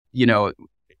you know,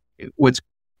 what's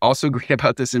also great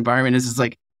about this environment is it's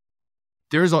like,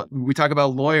 we talk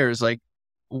about lawyers, like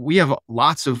we have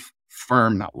lots of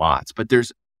not lots, but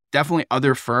there's definitely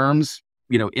other firms,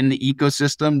 in the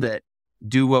ecosystem that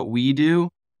do what we do.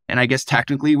 And I guess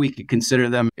technically we could consider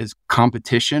them as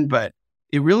competition, but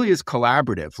it really is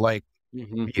collaborative. Like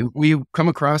we come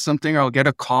across something, or I'll get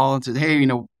a call and say, hey,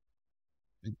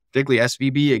 particularly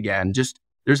SVB again,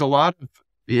 there's a lot of,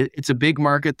 it's a big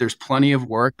market. There's plenty of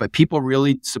work, but people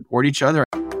really support each other.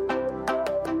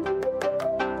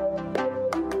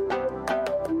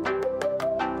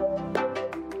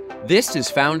 This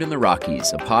is Found in the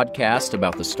Rockies, a podcast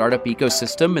about the startup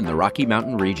ecosystem in the Rocky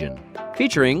Mountain region,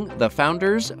 featuring the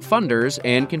founders, funders,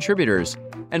 and contributors,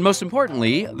 and most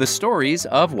importantly, the stories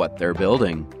of what they're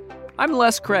building. I'm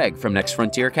Les Craig from Next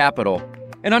Frontier Capital,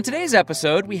 and on today's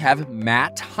episode, we have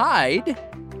Matt Hyde,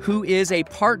 who is a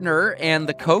partner and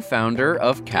the co-founder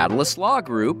of Catalyst Law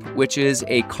Group, which is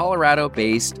a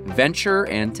Colorado-based venture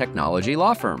and technology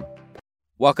law firm.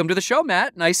 Welcome to the show,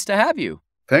 Matt. Nice to have you.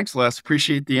 Thanks, Les.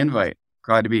 Appreciate the invite.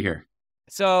 Glad to be here.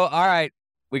 So, all right,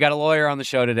 we got a lawyer on the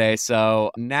show today.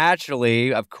 So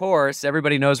naturally, of course,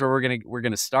 everybody knows where we're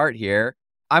gonna start here.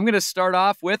 I'm gonna start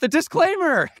off with a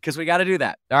disclaimer because we got to do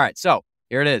that. All right, so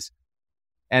here it is.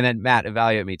 And then Matt,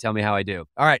 evaluate me. Tell me how I do.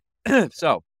 All right.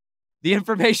 So the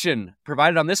information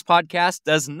provided on this podcast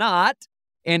does not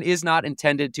and is not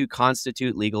intended to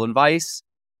constitute legal advice.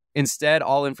 Instead,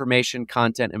 all information,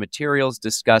 content, and materials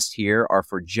discussed here are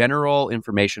for general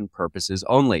information purposes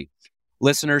only.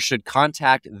 Listeners should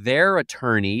contact their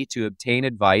attorney to obtain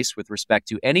advice with respect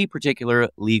to any particular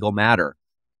legal matter.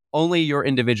 Only your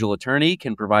individual attorney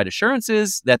can provide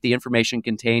assurances that the information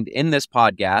contained in this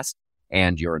podcast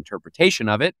and your interpretation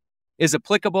of it is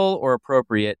applicable or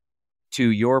appropriate to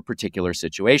your particular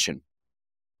situation.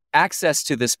 Access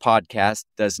to this podcast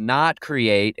does not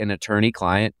create an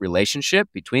attorney-client relationship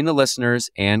between the listeners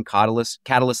and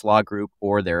Catalyst Law Group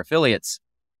or their affiliates.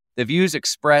 The views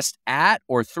expressed at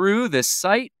or through this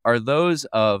site are those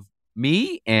of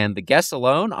me and the guests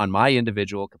alone on my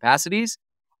individual capacities.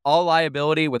 All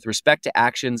liability with respect to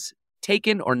actions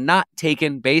taken or not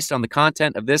taken based on the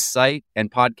content of this site and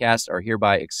podcast are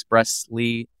hereby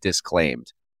expressly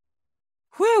disclaimed.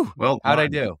 Whew! Well, how'd I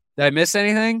do? Did I miss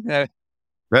anything?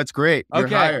 That's great. You're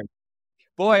okay. hired.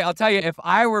 Boy, I'll tell you, if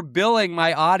I were billing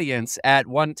my audience at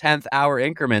 1/10 hour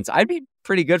increments, I'd be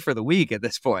pretty good for the week at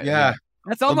this point. Yeah.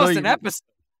 That's almost an episode.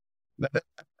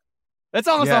 That's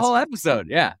almost a whole episode.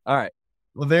 Yeah. All right.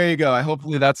 Well, there you go.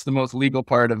 Hopefully that's the most legal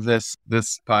part of this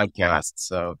podcast.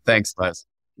 So thanks, Les.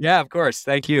 Yeah, of course.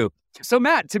 Thank you. So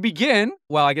Matt, to begin,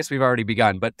 well, I guess we've already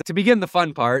begun, but to begin the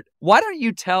fun part, why don't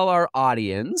you tell our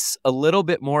audience a little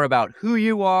bit more about who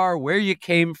you are, where you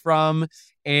came from,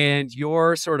 and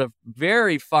your sort of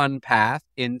very fun path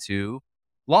into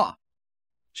law?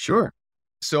 Sure.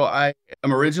 So I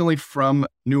am originally from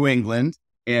New England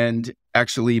and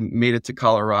actually made it to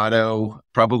Colorado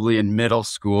probably in middle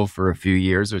school for a few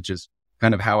years, which is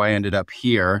kind of how I ended up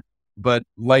here. But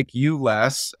like you,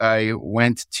 Les, I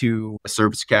went to a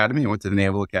service academy. I went to the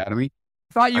Naval Academy.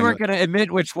 I thought you weren't going to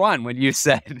admit which one when you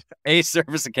said a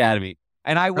service academy.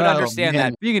 And I would understand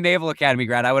that. Being a Naval Academy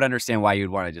grad, I would understand why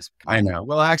you'd want to just... I know.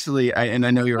 Well, actually, I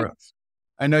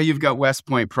know you've got West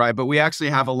Point pride, but we actually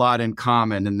have a lot in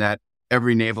common in that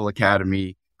every Naval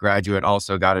Academy graduate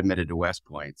also got admitted to West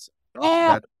Point.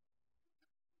 So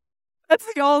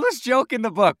that's the oldest joke in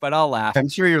the book, but I'll laugh. I'm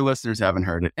sure your listeners haven't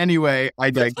heard it. Anyway, I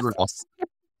digress.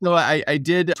 So I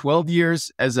did 12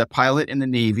 years as a pilot in the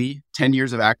Navy, 10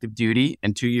 years of active duty,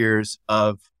 and 2 years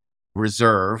of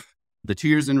reserve. The 2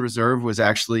 years in reserve was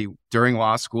actually during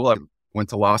law school. I went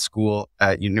to law school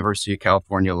at University of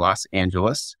California, Los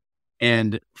Angeles.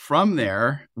 And from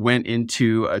there, went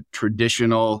into a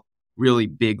traditional, really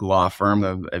big law firm.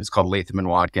 It was called Latham &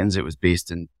 Watkins. It was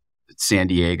based in San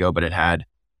Diego, but it had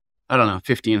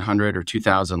 1,500 or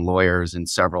 2,000 lawyers in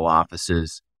several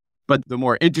offices. But the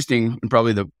more interesting and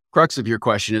probably the crux of your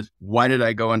question is, why did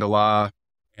I go into law?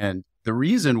 And the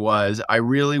reason was I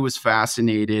really was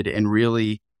fascinated and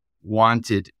really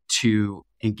wanted to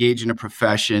engage in a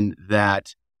profession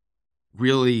that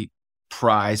really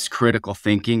prized critical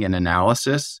thinking and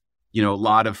analysis. A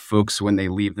lot of folks, when they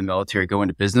leave the military, go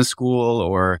into business school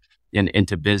or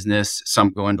into business. Some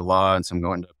go into law and some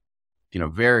go into,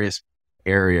 various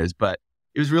areas, but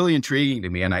it was really intriguing to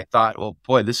me. And I thought, well,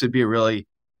 boy, this would be a really,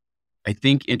 I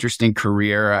think, interesting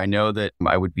career. I know that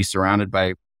I would be surrounded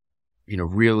by,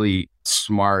 really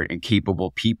smart and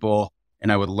capable people,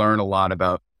 and I would learn a lot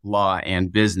about law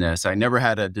and business. I never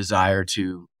had a desire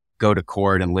to go to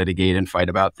court and litigate and fight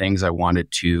about things. I wanted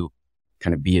to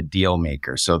kind of be a deal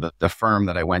maker. So the firm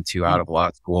that I went to out of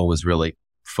law school was really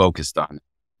focused on it.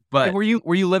 But And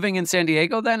were you living in San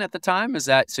Diego then at the time? Is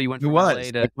that so you went it from LA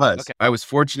was. to It was. Okay. I was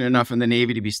fortunate enough in the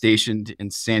Navy to be stationed in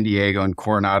San Diego and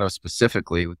Coronado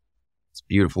specifically. It's a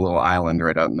beautiful little island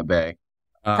right out in the bay.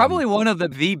 Probably one of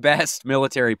the best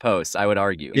military posts, I would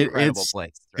argue. Incredible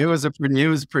place. It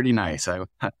was pretty nice. I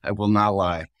will not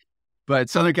lie. But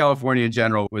Southern California in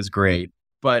general was great.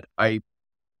 But I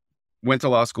went to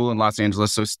law school in Los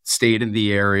Angeles, so stayed in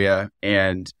the area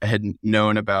and had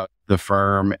known about the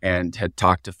firm and had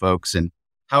talked to folks and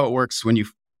how it works when you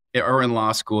are in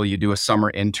law school. You do a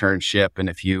summer internship, and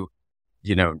if you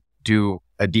do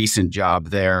a decent job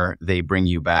there, they bring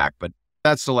you back. But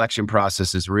that selection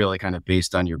process is really kind of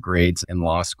based on your grades in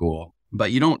law school.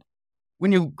 But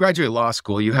when you graduate law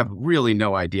school, you have really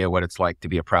no idea what it's like to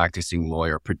be a practicing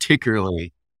lawyer,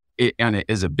 particularly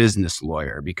as a business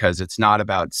lawyer, because it's not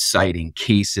about citing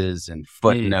cases and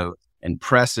footnotes and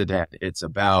precedent. It's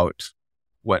about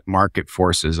what market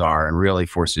forces are and really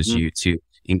forces you to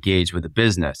engage with the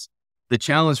business. The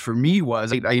challenge for me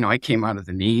was, I came out of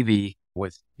the Navy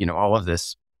with, all of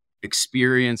this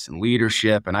experience and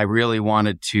leadership, and I really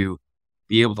wanted to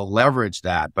be able to leverage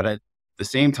that. But at the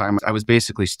same time, I was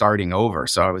basically starting over.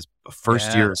 So I was a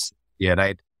first year yet. I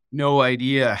had no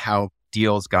idea how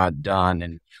deals got done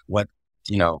and what,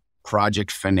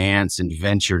 project finance and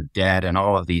venture debt and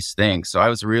all of these things. So I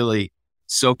was really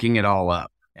soaking it all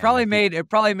up. Probably made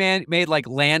like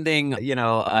landing,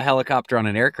 a helicopter on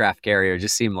an aircraft carrier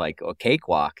just seemed like a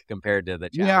cakewalk compared to the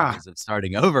challenges of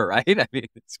starting over, right? I mean,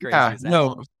 it's crazy. Yeah,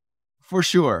 no, for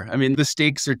sure. I mean, the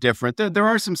stakes are different. There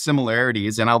are some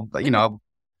similarities, and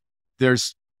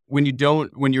when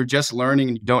you're just learning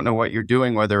and you don't know what you're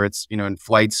doing, whether it's, in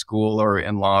flight school or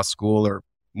in law school or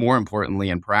more importantly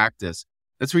in practice,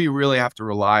 that's where you really have to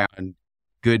rely on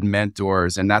good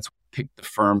mentors. And that's picked the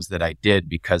firms that I did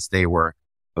because they were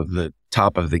of the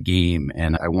top of the game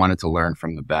and I wanted to learn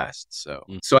from the best. So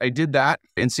I did that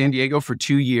in San Diego for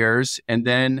 2 years. And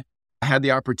then I had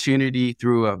the opportunity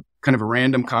through a kind of a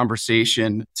random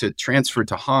conversation to transfer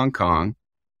to Hong Kong.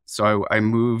 So I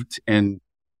moved and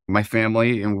my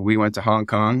family and we went to Hong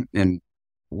Kong and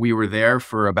we were there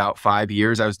for about 5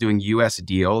 years. I was doing US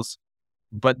deals,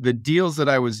 but the deals that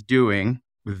I was doing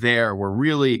there were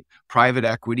really private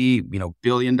equity,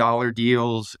 billion-dollar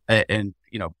deals and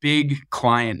big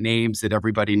client names that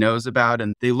everybody knows about.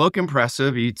 And they look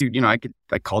impressive.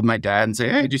 I called my dad and say,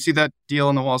 "Hey, did you see that deal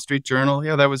in the Wall Street Journal?"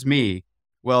 "Yeah, that was me."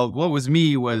 Well, what was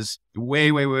me was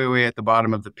way, way, way, way at the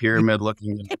bottom of the pyramid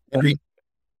looking at every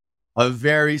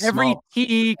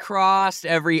T crossed,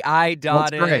 every I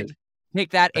dotted. That's great.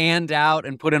 Take that and out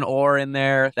and put an or in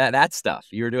there. That stuff.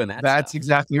 You were doing that That's stuff.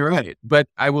 exactly right. But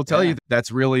I will tell you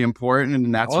that's really important.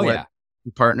 And that's what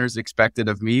the partners expected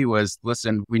of me was,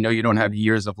 listen, we know you don't have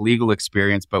years of legal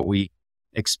experience, but we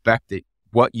expect that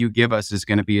what you give us is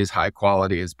going to be as high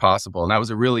quality as possible. And that was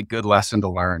a really good lesson to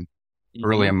learn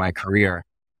early in my career.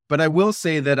 But I will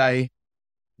say that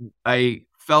I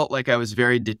felt like I was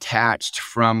very detached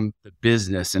from the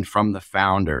business and from the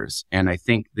founders. And I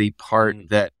think the part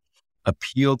that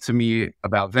appealed to me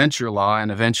about venture law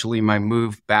and eventually my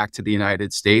move back to the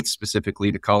United States,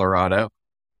 specifically to Colorado,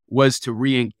 was to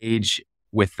re-engage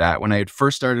with that. When I had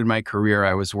first started my career,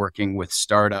 I was working with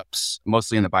startups,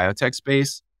 mostly in the biotech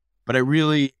space, but I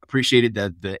really appreciated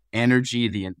the energy,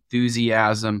 the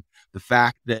enthusiasm, the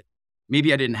fact that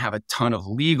maybe I didn't have a ton of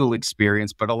legal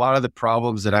experience, but a lot of the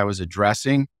problems that I was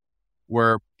addressing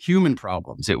were human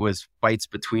problems. It was fights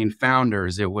between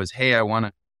founders. It was, hey, I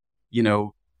want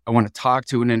to talk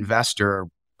to an investor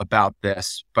about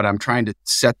this, but I'm trying to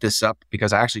set this up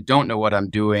because I actually don't know what I'm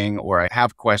doing or I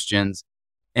have questions.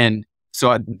 And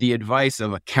so the advice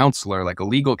of a counselor, like a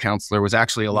legal counselor, was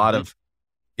actually a lot of,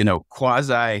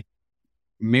 quasi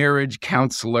marriage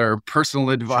counselor, personal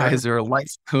advisor,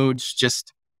 life coach,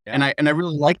 and I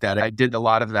really liked that. I did a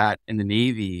lot of that in the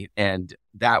Navy. And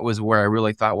that was where I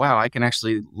really thought, wow, I can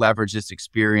actually leverage this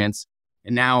experience.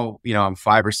 And now, I'm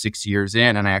 5 or 6 years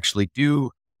in and I actually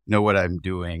do know what I'm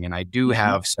doing. And I do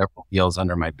have several deals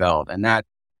under my belt. And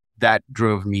that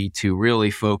drove me to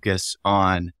really focus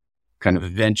on kind of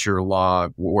venture law,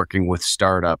 working with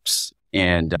startups,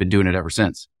 and I've been doing it ever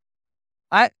since.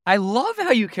 I love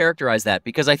how you characterize that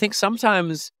because I think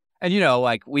sometimes, and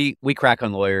like we crack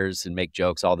on lawyers and make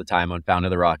jokes all the time on Found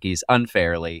in the Rockies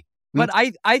unfairly. But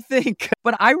I think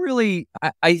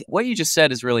what you just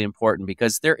said is really important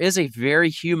because there is a very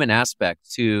human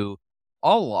aspect to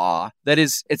all law that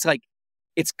is, it's like,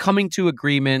 it's coming to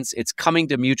agreements, it's coming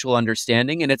to mutual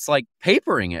understanding, and it's like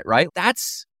papering it, right?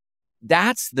 That's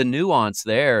the nuance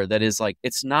there that is like,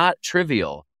 it's not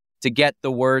trivial to get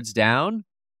the words down.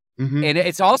 Mm-hmm. And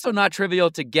it's also not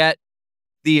trivial to get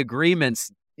the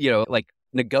agreements, like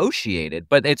negotiated,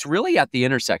 but it's really at the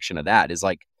intersection of that is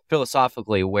like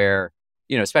philosophically where,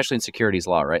 especially in securities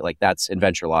law, right? Like that's in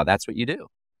venture law. That's what you do.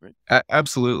 Right?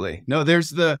 Absolutely. No,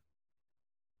 there's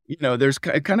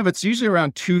it's usually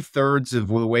around 2/3 of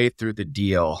the way through the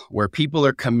deal where people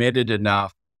are committed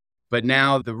enough, but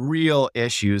now the real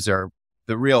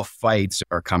fights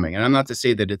are coming. And I'm not to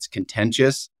say that it's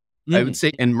contentious. I would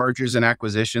say in mergers and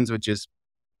acquisitions, which is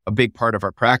a big part of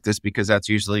our practice, because that's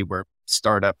usually where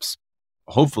startups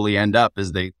hopefully end up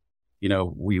as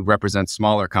we represent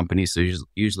smaller companies. So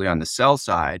usually on the sell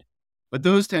side, but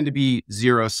those tend to be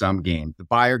zero-sum game. The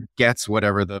buyer gets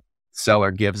whatever the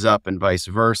seller gives up and vice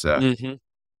versa. Mm-hmm.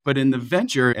 But in the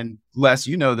venture, and Les,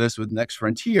 this with Next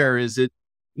Frontier, is that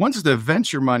once the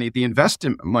venture money, the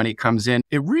investment money comes in,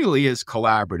 it really is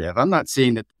collaborative. I'm not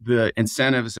saying that the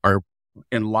incentives are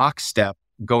in lockstep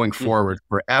going forward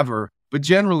forever, but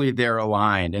generally they're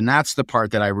aligned. And that's the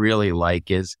part that I really like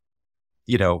is,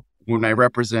 when I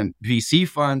represent VC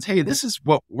funds, hey, this is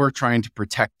what we're trying to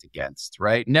protect against,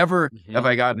 right? Never have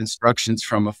I got instructions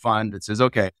from a fund that says,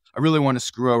 okay, I really want to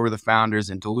screw over the founders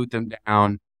and dilute them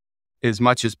down as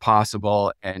much as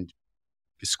possible and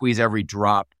squeeze every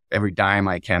dime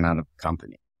I can out of the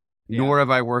company. Yeah. Nor have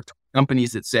I worked with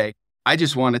companies that say, I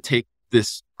just want to take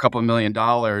this couple $1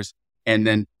 million and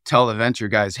then tell the venture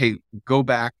guys, hey, go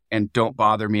back and don't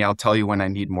bother me. I'll tell you when I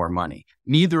need more money.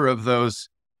 Neither of those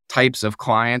types of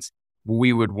clients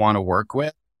we would want to work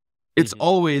with. It's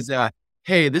always,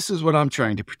 hey, this is what I'm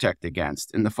trying to protect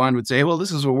against. And the fund would say, well,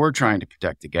 this is what we're trying to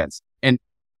protect against. And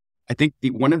I think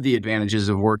one of the advantages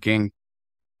of working,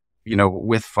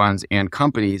 with funds and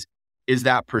companies is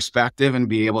that perspective and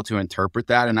be able to interpret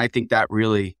that. And I think that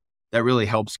really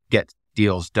helps get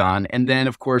deals done. And then,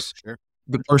 of course,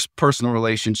 the personal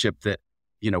relationship that,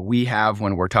 we have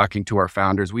when we're talking to our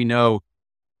founders, we know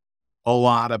a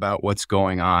lot about what's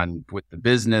going on with the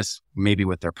business, maybe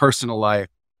with their personal life.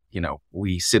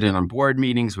 We sit in on board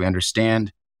meetings. We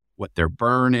understand what their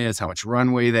burn is, how much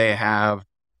runway they have.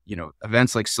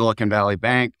 Events like Silicon Valley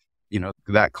Bank,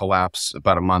 that collapse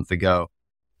about a month ago.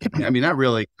 I mean, that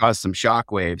really caused some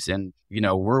shockwaves. And,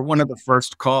 we're one of the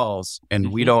first calls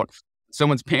and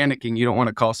someone's panicking. You don't want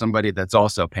to call somebody that's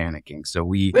also panicking. So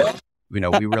we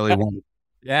really want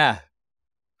yeah.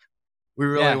 We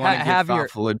really want to give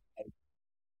thoughtful advice.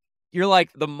 You're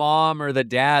like the mom or the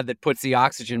dad that puts the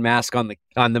oxygen mask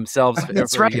on themselves.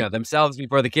 That's right. Themselves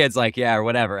before the kids, or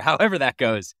whatever. However that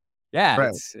goes. Yeah.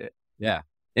 Right.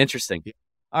 Interesting.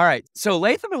 All right. So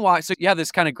Latham and Watt, so you have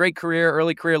this kind of great career,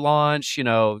 early career launch,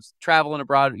 traveling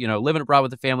abroad, living abroad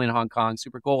with the family in Hong Kong.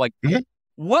 Super cool.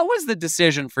 What was the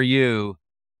decision for you?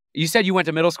 You said you went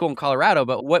to middle school in Colorado,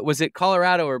 but what was it,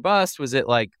 Colorado or bust? Was it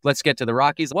like, let's get to the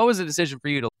Rockies? What was the decision for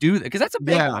you to do that? Because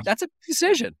that's a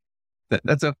decision.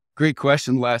 That's a great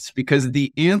question, Les, because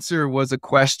the answer was a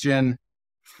question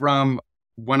from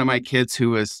one of my kids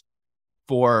who was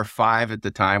 4 or 5 at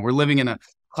the time. We're living in a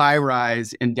high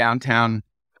rise in downtown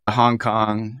Hong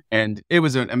Kong, and it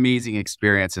was an amazing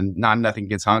experience, and nothing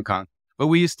against Hong Kong. But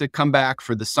we used to come back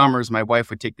for the summers. My wife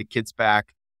would take the kids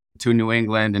back to New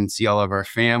England and see all of our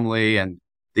family, and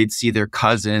they'd see their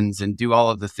cousins and do all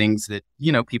of the things that,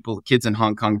 kids in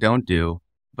Hong Kong don't do.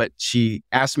 But she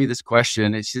asked me this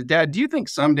question and she said, Dad, do you think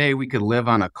someday we could live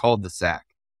on a cul-de-sac?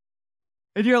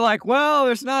 And you're like, well,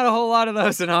 there's not a whole lot of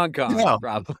those in Hong Kong. No,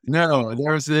 probably. No,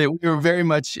 we were very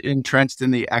much entrenched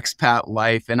in the expat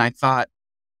life. And I thought,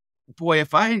 boy,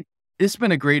 it's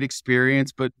been a great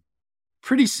experience, but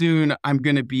pretty soon I'm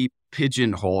going to be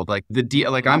pigeonholed.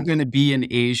 I'm going to be in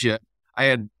Asia. I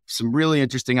had some really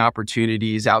interesting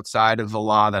opportunities outside of the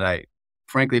law that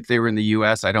frankly, if they were in the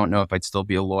US, I don't know if I'd still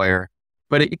be a lawyer.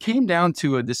 But it came down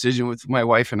to a decision with my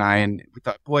wife and I, and we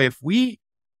thought, boy, if we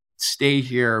stay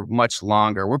here much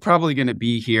longer, we're probably going to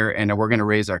be here and we're going to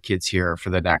raise our kids here for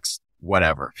the next,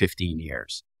 15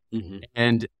 years. Mm-hmm.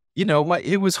 And,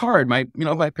 it was hard. My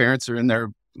parents are in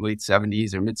their late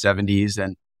 70s or mid 70s,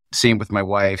 and same with my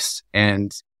wife's.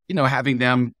 And, having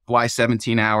them fly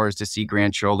 17 hours to see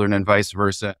grandchildren and vice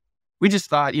versa. We just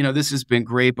thought, this has been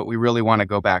great, but we really want to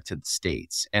go back to the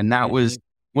States. And that was,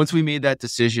 once we made that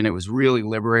decision, it was really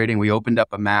liberating. We opened up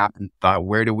a map and thought,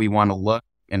 where do we want to look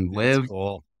and live?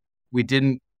 Cool. We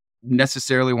didn't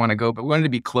necessarily want to go, but we wanted to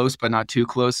be close, but not too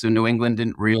close. So New England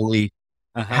didn't really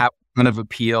have a ton of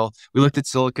appeal. We looked at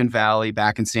Silicon Valley,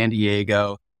 back in San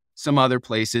Diego, some other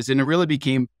places, and it really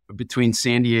became between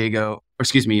Seattle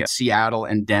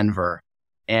and Denver.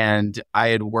 And I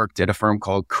had worked at a firm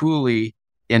called Cooley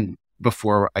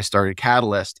before I started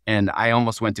Catalyst, and I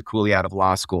almost went to Cooley out of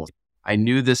law school. I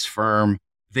knew this firm.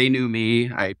 They knew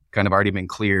me. I kind of already been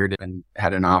cleared and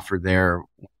had an offer there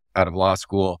out of law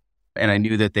school. And I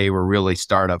knew that they were really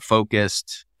startup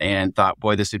focused and thought,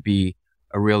 boy, this would be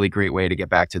a really great way to get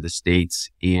back to the States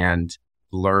and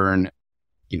learn,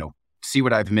 see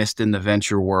what I've missed in the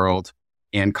venture world.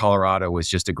 And Colorado was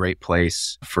just a great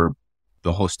place for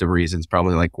the host of reasons,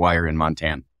 probably like why you're in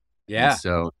Montana. Yeah. And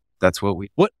so that's what we...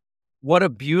 What a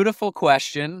beautiful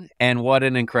question and what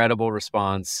an incredible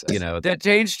response.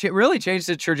 That really changed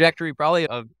the trajectory probably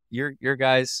of your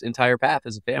guys' entire path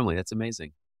as a family. That's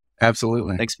amazing.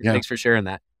 Absolutely. Thanks for sharing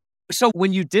that. So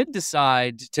when you did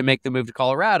decide to make the move to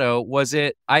Colorado, was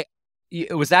that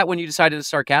when you decided to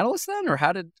start Catalyst then, or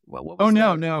what was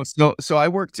that? No. So I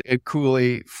worked at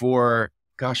Cooley for,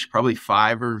 probably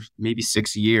 5 or maybe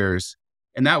 6 years.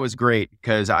 And that was great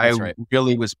because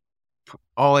really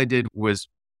all I did was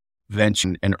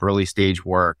venture and early stage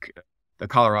work. The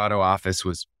Colorado office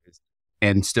was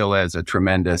and still is a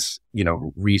tremendous,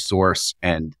 resource.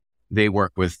 And they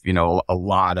work with, a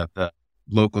lot of the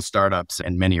local startups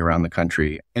and many around the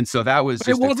country. And so that was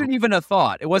it wasn't even a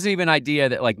thought. It wasn't even an idea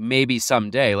that like maybe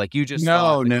someday, like you just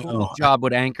thought the cool job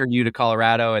would anchor you to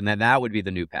Colorado and then that would be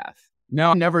the new path.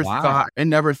 No, I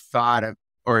never thought of,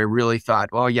 or I really thought,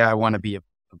 well, yeah, I want to be a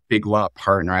big law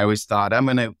partner. I always thought I'm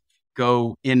going to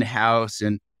go in-house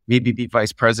and maybe be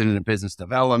vice president of business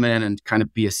development and kind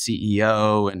of be a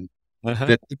CEO. And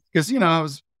because, I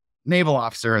was naval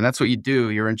officer and that's what you do.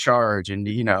 You're in charge and,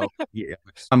 yeah.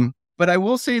 But I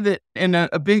will say that, and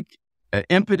a big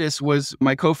impetus was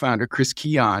my co-founder, Chris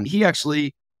Keon. He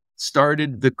actually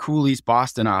started the Cooley's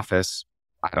Boston office,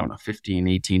 15,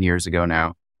 18 years ago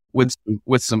now with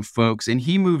some folks. And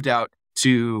he moved out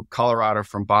to Colorado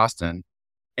from Boston.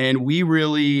 And we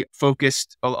really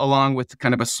focused along with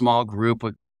kind of a small group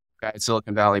of guys at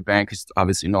Silicon Valley Bank, who's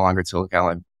obviously no longer at Silicon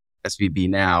Valley SVB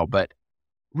now, but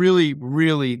really,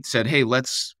 really said, hey,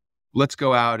 let's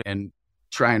go out and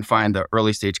try and find the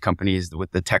early stage companies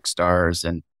with the tech stars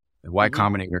and the Y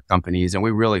Combinator companies. And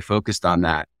we really focused on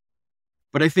that.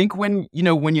 But I think when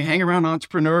you hang around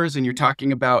entrepreneurs and you're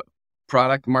talking about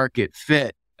product market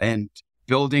fit and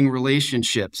building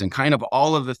relationships and kind of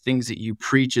all of the things that you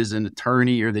preach as an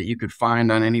attorney or that you could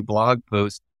find on any blog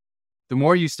post, the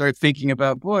more you start thinking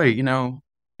about, boy,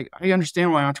 I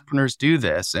understand why entrepreneurs do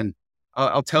this. And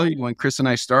I'll tell you, when Chris and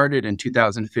I started in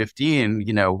 2015,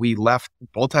 we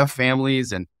both have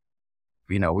families and,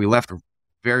 we left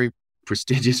very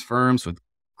prestigious firms with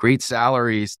great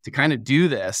salaries to kind of do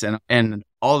this. And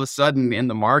all of a sudden in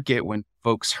the market, when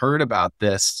folks heard about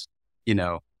this,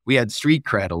 we had street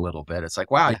cred a little bit. It's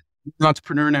like, wow, you're an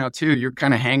entrepreneur now too. You're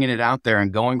kind of hanging it out there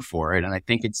and going for it. And I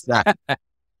think it's that,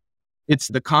 it's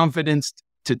the confidence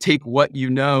to take what you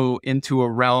know into a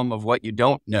realm of what you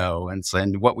don't know. And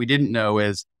what we didn't know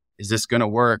is this going to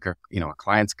work? Or, a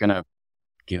client's going to,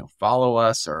 follow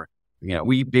us? Or,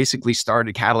 we basically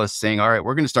started Catalyst saying, all right,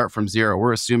 we're going to start from zero.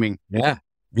 We're assuming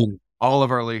all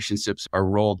of our relationships are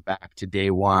rolled back to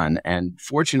day one. And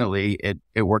fortunately,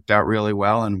 it worked out really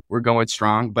well and we're going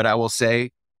strong. But I will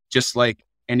say, just like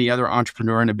any other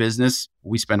entrepreneur in a business,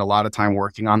 we spend a lot of time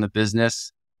working on the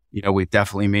business. We've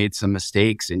definitely made some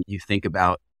mistakes, and you think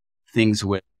about things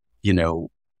with,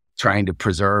 trying to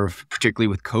preserve, particularly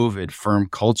with COVID, firm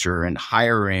culture and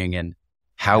hiring and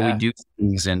how we do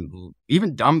things, and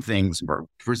even dumb things,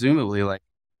 presumably like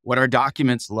what our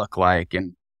documents look like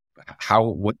and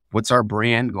what's our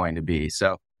brand going to be.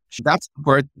 So that's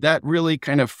where that really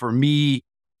kind of, for me,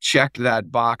 checked that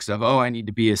box of, I need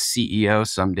to be a CEO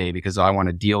someday because I want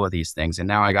to deal with these things. And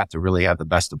now I got to really have the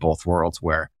best of both worlds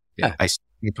where I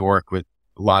get to work with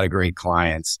a lot of great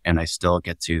clients and I still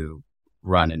get to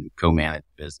run and co-manage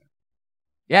business.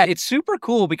 Yeah, it's super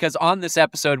cool because on this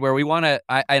episode where we want to,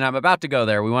 and I'm about to go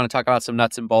there, we want to talk about some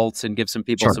nuts and bolts and give some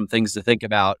people some things to think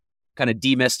about, kind of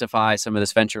demystify some of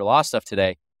this venture law stuff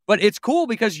today. But it's cool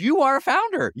because you are a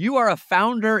founder. You are a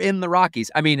founder in the Rockies.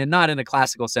 I mean, and not in a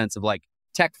classical sense of like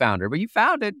tech founder, but you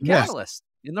founded Catalyst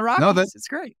in the Rockies. It's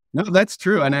great. No, that's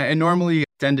true. And I normally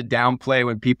tend to downplay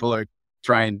when people are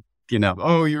trying,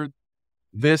 you're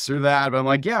this or that. But I'm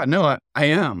like, yeah, no, I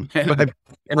am.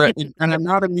 And I'm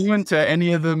not immune to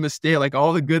any of the mistake, like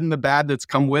all the good and the bad that's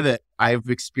come with it, I've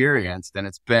experienced. And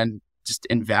it's been just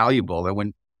invaluable. And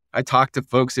when I talk to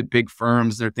folks at big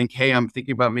firms, they're thinking, hey, I'm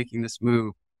thinking about making this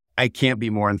move. I can't be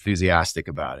more enthusiastic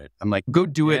about it. I'm like, go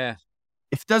do it.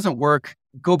 If it doesn't work,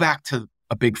 go back to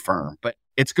a big firm, but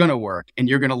it's going to work and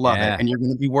you're going to love it. And you're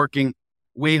going to be working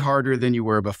way harder than you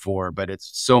were before, but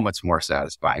it's so much more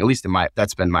satisfying. At least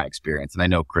that's been my experience. And I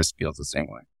know Chris feels the same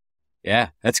way.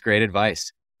 Yeah, that's great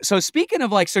advice. So speaking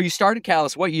of so you started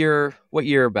Catalyst, what year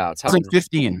about?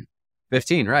 2015.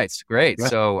 15, right. It's great. Yeah.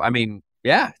 So, I mean,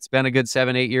 yeah, it's been a good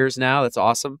 7-8 years now. That's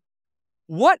awesome.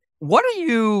 What do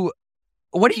you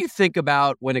think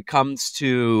about when it comes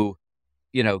to,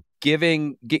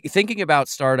 thinking about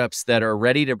startups that are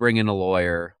ready to bring in a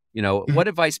lawyer? Mhm. What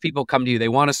advice people come to you? They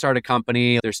want to start a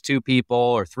company. There's 2 people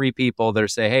or 3 people that are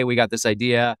say, "Hey, we got this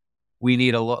idea. We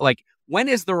need like, when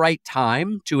is the right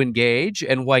time to engage?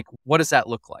 And like, what does that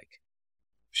look like?"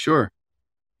 Sure.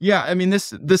 Yeah. I mean,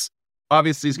 this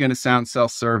obviously is going to sound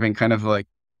self-serving, kind of like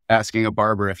asking a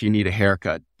barber if you need a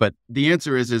haircut, but the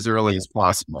answer is as early as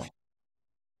possible.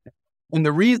 And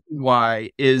the reason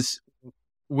why is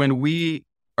when we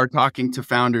are talking to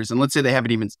founders, and let's say they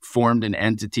haven't even formed an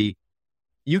entity,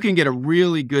 you can get a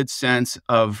really good sense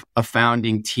of a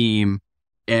founding team.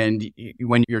 And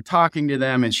when you're talking to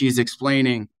them and she's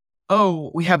explaining,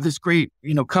 oh, we have this great,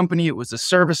 company. It was a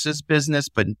services business,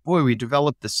 but boy, we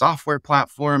developed the software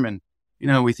platform and,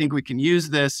 we think we can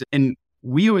use this. And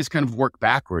we always kind of work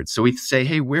backwards. So we say,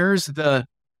 hey, what's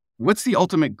the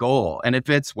ultimate goal? And if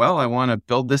it's, well, I want to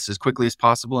build this as quickly as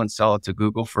possible and sell it to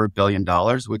Google for $1 billion,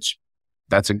 which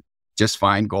that's a just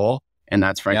fine goal. And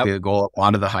that's frankly Yep. a goal of a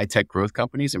lot of the high tech growth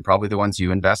companies and probably the ones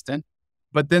you invest in.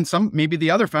 But then maybe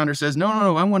the other founder says,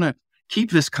 no, I want to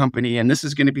keep this company and this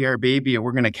is going to be our baby and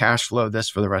we're going to cash flow this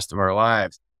for the rest of our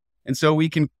lives. And so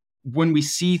when we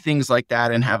see things like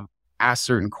that and have asked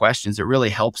certain questions, it really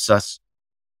helps us,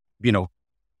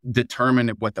 determine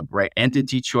what the right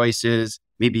entity choice is,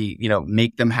 maybe,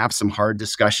 make them have some hard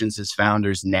discussions as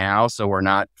founders now. So we're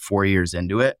not 4 years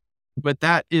into it. But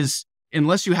that is,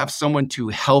 unless you have someone to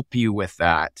help you with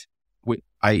that,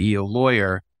 i.e. a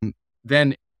lawyer,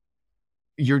 then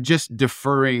you're just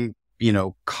deferring,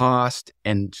 cost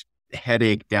and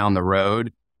headache down the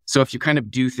road. So if you kind of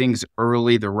do things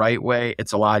early the right way,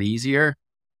 it's a lot easier.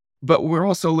 But we're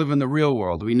also living the real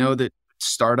world. We know that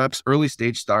early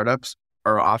stage startups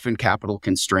are often capital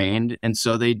constrained. And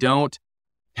so they don't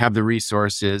have the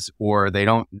resources or they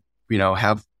don't,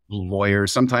 have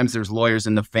lawyers. Sometimes there's lawyers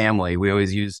in the family. We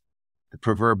always use the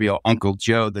proverbial Uncle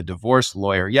Joe, the divorce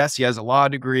lawyer. Yes, he has a law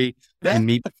degree and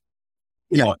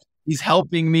he's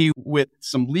helping me with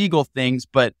some legal things,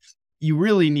 but you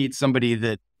really need somebody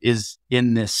that is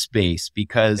in this space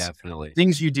because Definitely.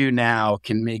 things you do now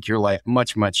can make your life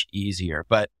much, much easier.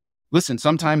 But listen,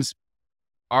 sometimes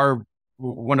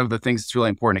one of the things that's really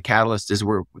important at Catalyst is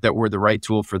that we're the right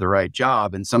tool for the right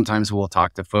job. And sometimes we'll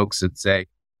talk to folks that say,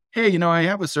 hey, I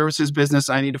have a services business.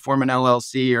 I need to form an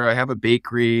LLC or I have a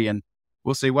bakery. And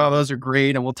we'll say, well, those are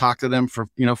great. And we'll talk to them for,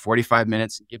 45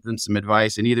 minutes and give them some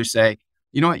advice and either say,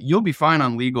 you know what, you'll be fine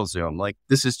on LegalZoom. Like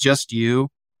this is just you.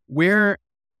 Where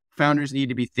founders need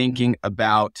to be thinking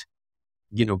about,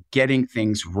 getting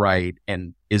things right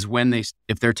and is when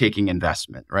if they're taking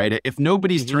investment, right? If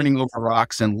nobody's turning over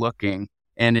rocks and looking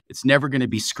and it's never going to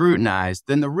be scrutinized,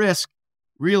 then the risk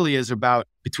really is about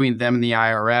between them and the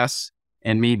IRS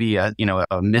and maybe a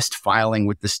missed filing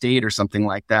with the state or something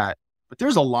like that. But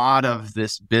there's a lot of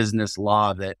this business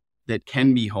law that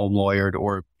can be home lawyered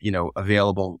or,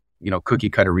 available, cookie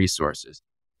cutter resources.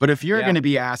 But if you're going to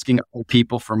be asking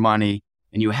people for money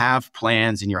and you have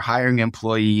plans and you're hiring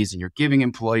employees and you're giving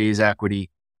employees equity,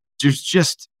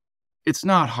 it's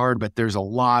not hard, but there's a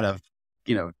lot of,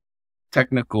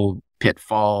 technical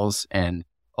pitfalls and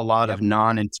a lot of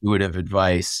non-intuitive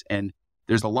advice. And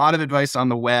there's a lot of advice on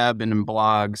the web and in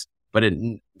blogs, but it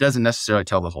doesn't necessarily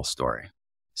tell the whole story.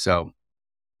 So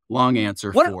long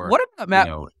answer What for, about Matt?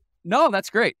 No, that's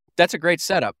great. That's a great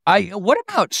setup. What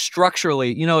about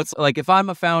structurally? It's like if I'm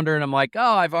a founder and I'm like,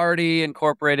 oh, I've already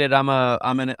incorporated. I'm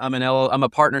a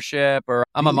partnership or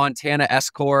I'm a Montana S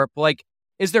corp. Like,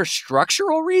 is there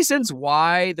structural reasons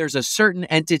why there's a certain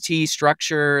entity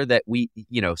structure that we,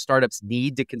 startups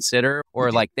need to consider,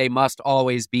 or like they must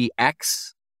always be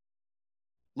X?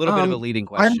 A little bit of a leading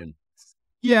question.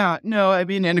 No, I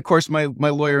mean, and of course, my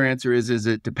lawyer answer is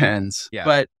it depends. Yeah.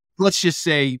 But let's just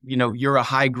say, you're a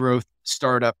high growth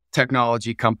startup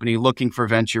technology company looking for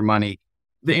venture money.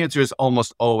 The answer is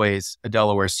almost always a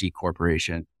Delaware C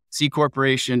corporation. C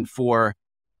corporation for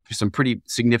some pretty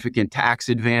significant tax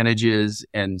advantages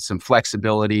and some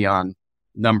flexibility on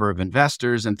number of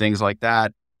investors and things like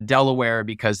that. Delaware,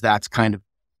 because that's kind of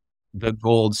the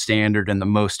gold standard and the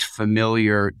most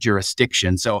familiar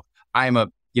jurisdiction. So I'm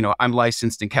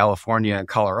licensed in California and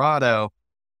Colorado,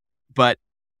 but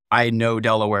I know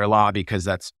Delaware law because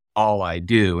that's all I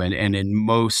do. And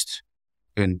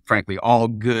frankly, all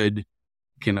good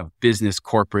kind of business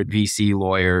corporate VC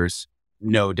lawyers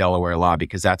know Delaware law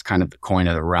because that's kind of the coin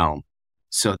of the realm.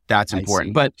 So that's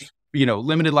important. But,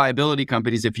 limited liability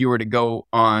companies, if you were to go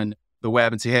on the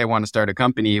web and say, hey, I want to start a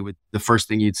company, the first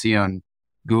thing you'd see on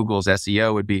Google's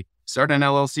SEO would be start an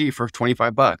LLC for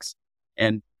 $25.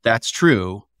 And that's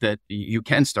true that you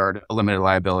can start a limited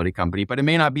liability company, but it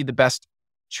may not be the best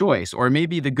choice, or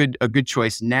maybe a good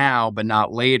choice now, but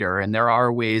not later. And there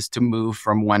are ways to move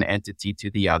from one entity to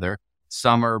the other.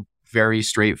 Some are very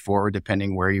straightforward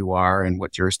depending where you are and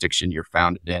what jurisdiction you're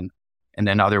founded in. And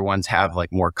then other ones have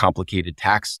like more complicated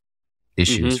tax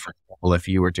issues. For example, if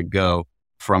you were to go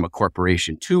from a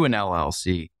corporation to an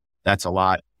LLC, that's a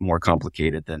lot more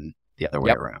complicated than the other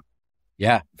way around.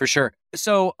 Yeah, for sure.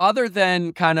 So other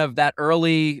than kind of that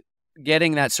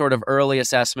getting that sort of early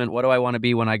assessment, what do I want to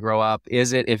be when I grow up?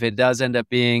 Is it, if it does end up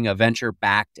being a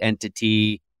venture-backed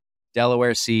entity,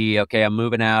 Delaware C, okay, I'm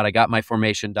moving out, I got my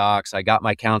formation docs, I got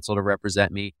my counsel to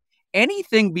represent me.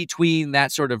 Anything between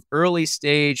that sort of early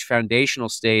stage, foundational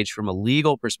stage from a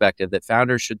legal perspective that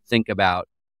founders should think about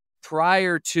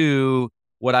prior to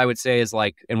what I would say is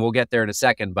like, and we'll get there in a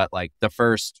second, but like the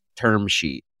first term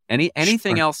sheet.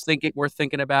 Anything else worth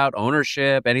thinking about?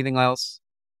 Ownership, anything else?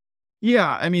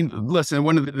 Yeah. I mean, listen,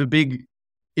 one of the big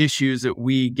issues that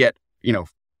we get,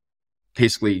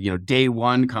 basically, day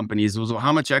one companies was, well,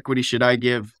 how much equity should I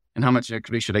give? And how much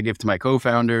equity should I give to my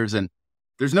co-founders? And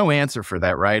there's no answer for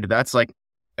that, right? That's like,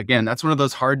 again, that's one of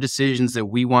those hard decisions that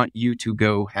we want you to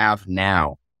go have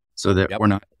now so that we're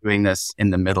not doing this in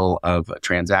the middle of a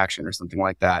transaction or something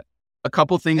like that. A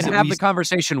couple things and that have the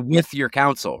conversation with your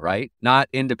counsel, right? Not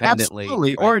independently.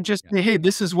 Absolutely. Right? Or just say, hey,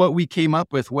 this is what we came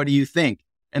up with. What do you think?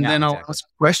 And then I'll ask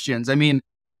questions. I mean,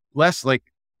 less like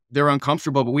they're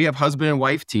uncomfortable, but we have husband and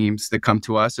wife teams that come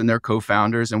to us and they're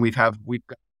co-founders, and we've got,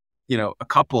 a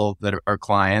couple that are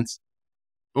clients.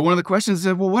 But one of the questions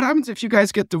is, well, what happens if you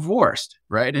guys get divorced?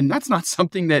 Right. And that's not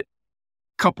something that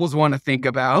couples want to think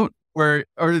about. Or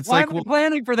it's Why like, am I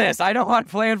planning for this? I don't want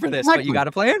to plan for this, but you got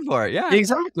to plan for it. Yeah,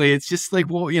 exactly. It's just like,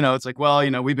 well, it's like,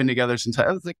 well, we've been together since I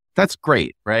was like, that's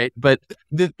great. Right. But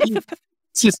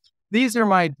it's just,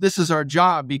 this is our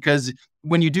job, because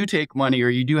when you do take money or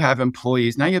you do have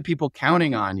employees, now you have people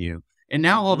counting on you. And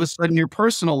now all of a sudden your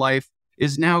personal life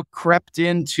is now crept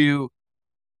into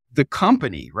the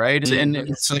company, right? And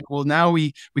it's like, well, now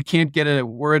we can't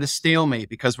we're at a stalemate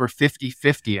because we're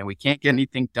 50-50 and we can't get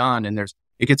anything done. And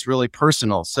it gets really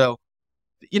personal. So,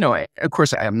 of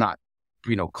course I am not,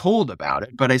 cold about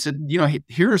it, but I said,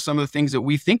 here are some of the things that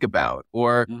we think about.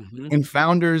 Or when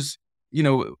founders,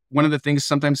 one of the things,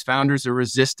 sometimes founders are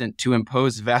resistant to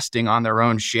impose vesting on their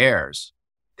own shares.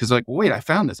 Cause like, well, wait, I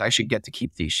found this, I should get to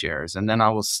keep these shares. And then I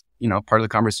will, part of the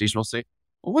conversation will say,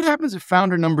 well, what happens if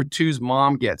founder number 2's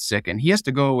mom gets sick and he has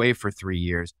to go away for 3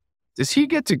 years? Does he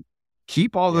get to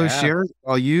keep all those shares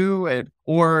while you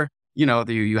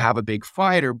have a big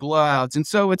fight or blowouts? And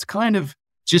so it's kind of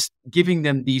just giving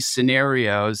them these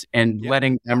scenarios and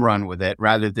letting them run with it,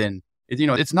 rather than,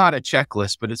 it's not a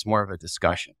checklist, but it's more of a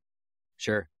discussion.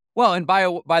 Sure. Well, and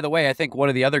by the way, I think one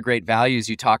of the other great values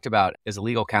you talked about as a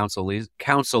legal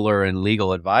counselor and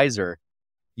legal advisor,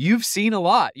 you've seen a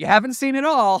lot. You haven't seen it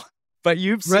all, but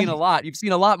you've seen a lot. You've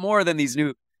seen a lot more than these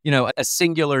new, a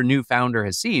singular new founder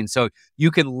has seen. So you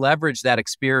can leverage that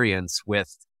experience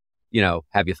with,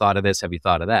 have you thought of this? Have you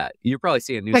thought of that? You're probably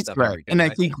seeing new stuff. Right. And I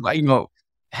think,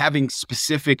 having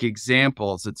specific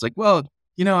examples, it's like, well,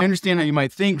 I understand how you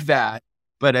might think that,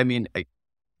 but I mean,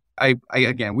 I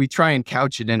again, we try and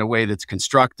couch it in a way that's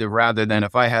constructive, rather than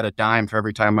if I had a dime for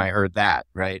every time I heard that,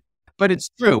 right? But it's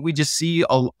true. We just see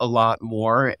a lot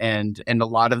more, and a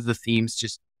lot of the themes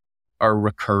just are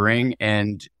recurring,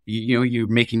 and you're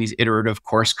making these iterative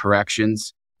course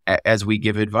corrections as we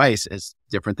give advice as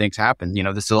different things happen.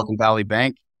 The Silicon Valley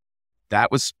Bank,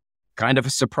 that was kind of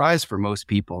a surprise for most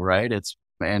people, right?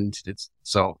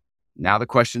 So now the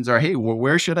questions are, hey, well,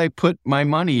 where should I put my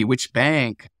money? Which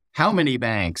bank? How many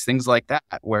banks? Things like that,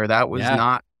 where that was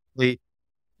not really,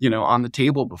 on the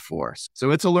table before.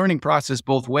 So it's a learning process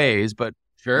both ways, but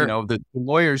the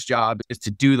lawyer's job is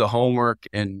to do the homework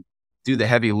and do the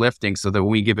heavy lifting, so that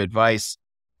when we give advice,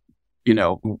 we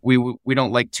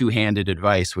don't like two-handed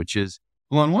advice, which is,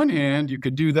 well, on one hand, you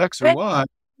could do X or Y.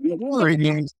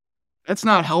 That's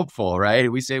not helpful,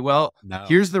 right? We say, well,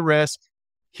 here's the risk.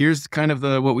 Here's kind of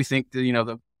what we think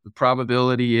the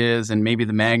probability is, and maybe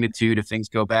the magnitude if things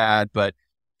go bad. But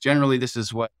generally, this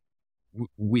is what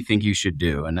we think you should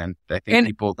do. And then I think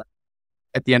people,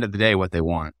 at the end of the day, what they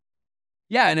want.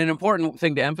 Yeah. And an important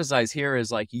thing to emphasize here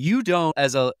is, like, you don't,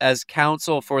 as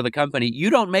counsel for the company, you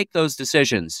don't make those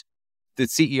decisions. The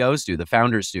CEOs do, the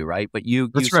founders do, right? But you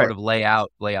sort of lay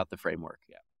out the framework.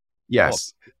 Yeah.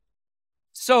 Yes. Cool.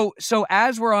 So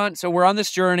we're on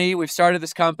this journey. We've started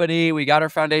this company. We got our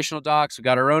foundational docs. We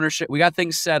got our ownership. We got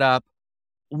things set up.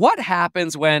 what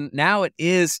happens when now it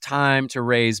is time to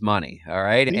raise money? All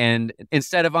right. And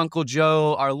instead of Uncle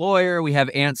Joe, our lawyer, we have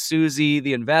Aunt Susie,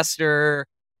 the investor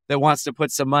that wants to put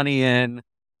some money in.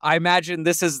 I imagine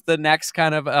this is the next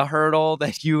kind of a hurdle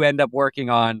that you end up working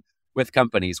on with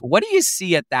companies. What do you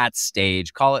see at that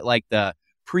stage? Call it like the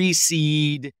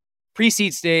pre-seed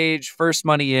stage, first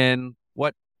money in.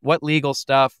 What legal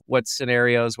stuff, what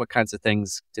scenarios, what kinds of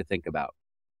things to think about?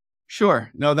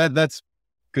 Sure. No, that's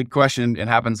good question. It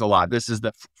happens a lot. This is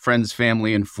the friends,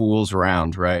 family, and fools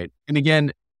round, right? And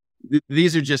again,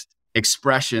 these are just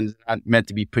expressions not meant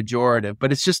to be pejorative,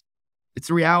 but it's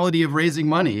the reality of raising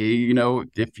money. You know,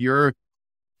 if you're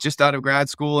just out of grad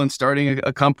school and starting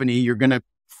a company, you're going to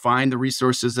find the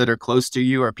resources that are close to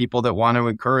you or people that want to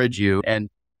encourage you. And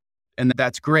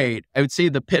that's great. I would say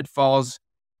the pitfalls,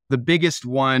 the biggest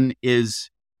one is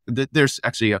that there's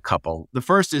actually a couple. The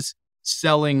first is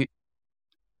selling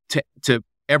to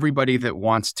everybody that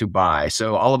wants to buy.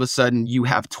 So all of a sudden you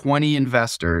have 20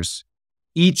 investors,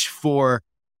 each for,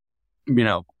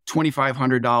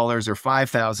 $2,500 or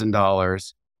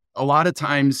 $5,000. A lot of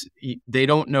times they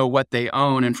don't know what they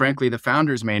own. And frankly, the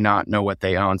founders may not know what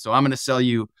they own. So I'm going to sell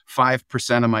you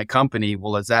 5% of my company.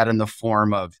 Well, is that in the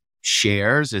form of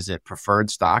shares? Is it preferred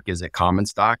stock? Is it common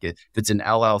stock? If it's an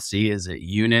LLC, is it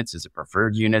units? Is it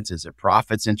preferred units? Is it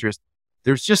profits interest?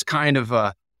 There's just kind of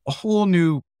a whole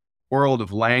new world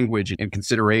of language and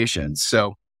considerations.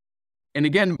 So, and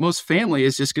again, most family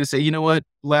is just going to say, you know what,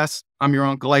 Les, I'm your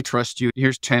uncle. I trust you.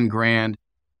 Here's 10 grand.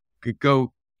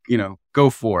 Go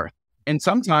forth. And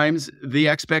sometimes the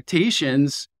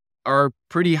expectations are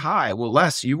pretty high. Well,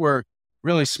 Les, you were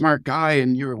really smart guy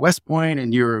and you're at West Point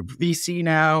and you're a VC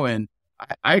now. And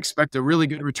I expect a really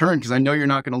good return because I know you're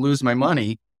not going to lose my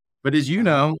money. But as you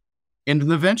know, in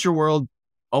the venture world,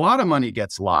 a lot of money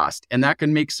gets lost, and that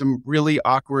can make some really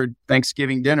awkward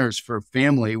Thanksgiving dinners for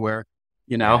family where,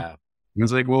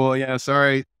 it's like, well, yeah,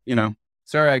 sorry,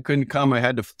 I couldn't come. I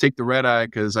had to take the red eye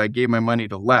because I gave my money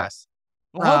to Les.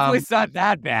 Well, hopefully it's not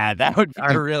that bad. That would be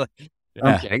really...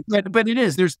 Yeah. Okay. But it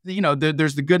is. There's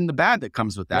there's the good and the bad that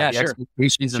comes with that. Yeah, the sure.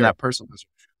 expectations in that person.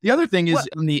 The other thing is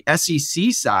on the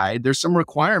SEC side, there's some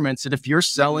requirements that if you're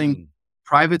selling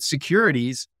private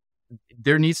securities,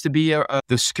 there needs to be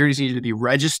the securities need to be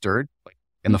registered, like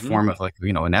in the form of like,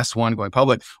 an S1 going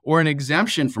public or an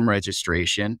exemption from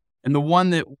registration. And the one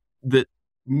that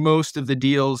most of the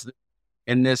deals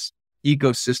in this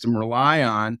ecosystem rely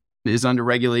on is under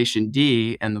Regulation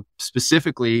D. And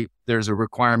specifically, there's a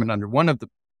requirement under one of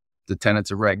the tenets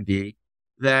of Reg D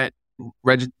that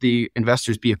the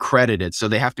investors be accredited. So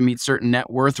they have to meet certain net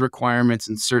worth requirements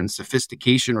and certain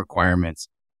sophistication requirements.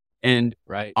 And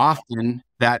often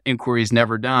that inquiry is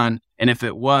never done. And if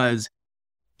it was,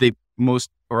 a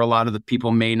lot of the people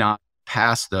may not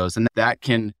pass those. And that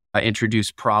can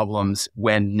introduce problems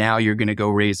when now you're going to go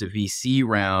raise a VC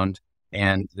round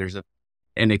and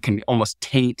it can almost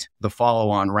taint the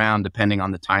follow-on round depending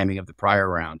on the timing of the prior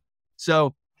round.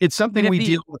 So it's something we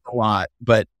deal with a lot,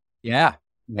 but yeah.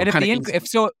 And if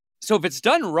it's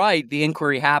done right, the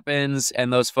inquiry happens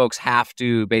and those folks have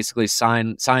to basically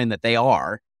sign that they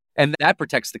are, and that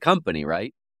protects the company,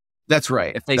 right? That's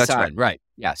right. If they sign, right.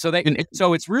 Yeah. So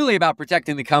so it's really about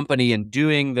protecting the company and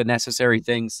doing the necessary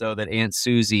things so that Aunt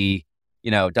Susie,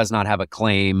 does not have a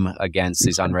claim against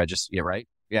these unregistered, right?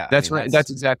 Yeah. That's right.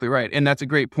 That's exactly right. And that's a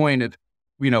great point of,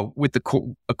 with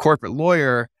a corporate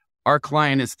lawyer, our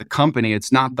client is the company.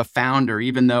 It's not the founder,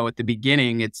 even though at the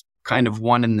beginning it's kind of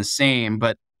one and the same.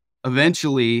 But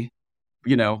eventually,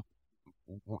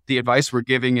 the advice we're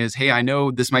giving is, hey, I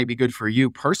know this might be good for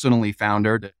you personally,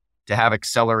 founder, to have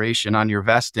acceleration on your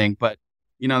vesting, but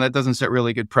that doesn't set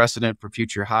really good precedent for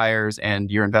future hires, and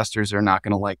your investors are not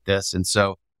going to like this. And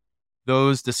so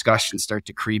those discussions start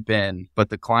to creep in, but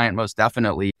the client most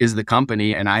definitely is the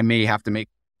company. And I may have to make,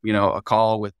 a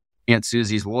call with Aunt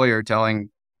Susie's lawyer telling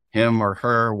him or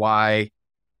her why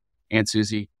Aunt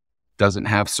Susie doesn't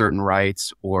have certain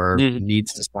rights or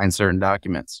needs to sign certain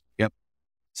documents. Yep.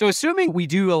 So assuming we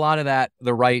do a lot of that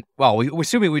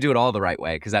assuming we do it all the right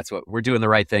way, because that's what we're doing the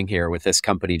right thing here with this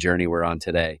company journey we're on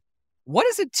today. What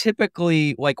is it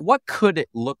typically like? What could it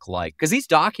look like? Because these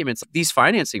documents, these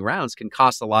financing rounds can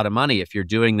cost a lot of money if you're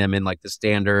doing them in like the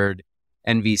standard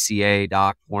NVCA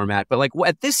doc format. But like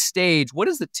at this stage, what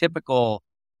is the typical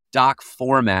doc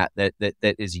format that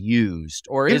is used?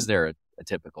 Or is there a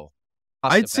typical?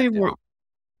 I'd say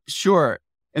sure.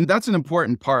 And that's an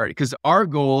important part because our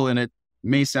goal, and it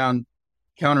may sound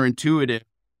counterintuitive,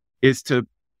 is to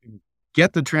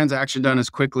get the transaction done as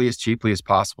quickly, as cheaply as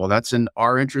possible. That's in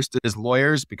our interest as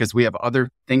lawyers because we have other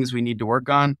things we need to work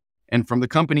on. And from the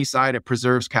company side, it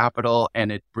preserves capital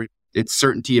and it it's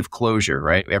certainty of closure,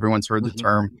 right? Everyone's heard the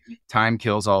term time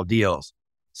kills all deals.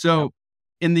 So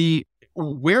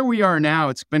where we are now,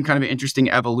 it's been kind of an interesting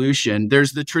evolution.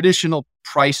 There's the traditional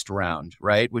priced round,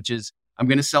 right? Which is, I'm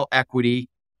going to sell equity.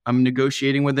 I'm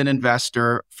negotiating with an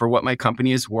investor for what my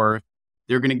company is worth.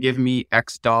 They're going to give me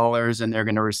X dollars and they're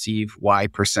going to receive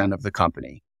Y% of the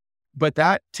company. But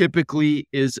that typically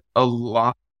is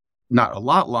not a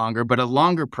lot longer, but a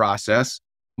longer process,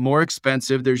 more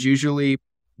expensive. There's usually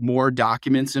more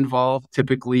documents involved,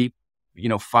 typically,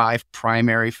 5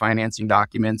 primary financing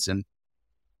documents, and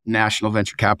National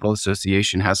Venture Capital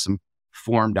Association has some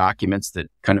form documents that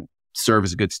kind of serve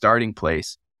as a good starting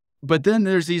place. But then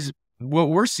there's what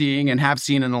we're seeing and have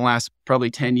seen in the last probably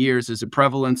 10 years is a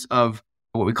prevalence of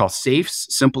what we call SAFEs,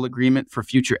 simple agreement for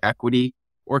future equity,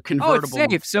 or convertible. Oh,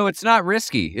 it's safe. So it's not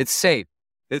risky. It's safe.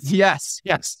 Yes.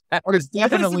 Or it's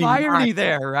definitely there's some irony not.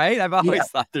 there, right? I've always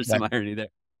thought there's some irony there.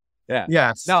 Yeah.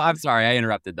 Yes. No, I'm sorry. I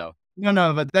interrupted though.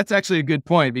 No, but that's actually a good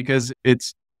point because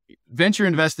venture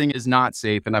investing is not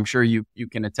safe. And I'm sure you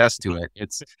can attest to it.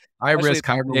 It's high risk,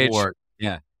 high reward.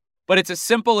 Yeah. But it's a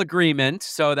simple agreement.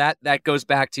 So that goes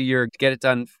back to your get it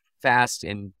done fast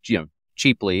and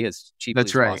cheaply as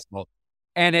possible.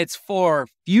 And it's for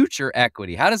future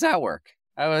equity. How does that work?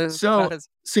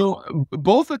 So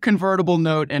both a convertible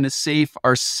note and a SAFE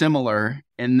are similar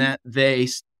in that they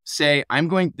say,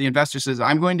 the investor says,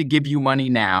 I'm going to give you money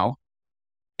now.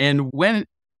 And when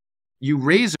you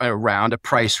raise a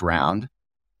price round,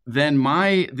 then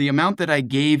the amount that I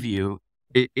gave you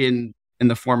in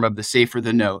the form of the SAFE or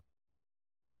the note,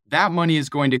 that money is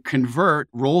going to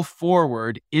roll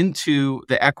forward into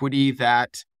the equity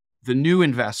that the new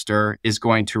investor is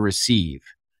going to receive.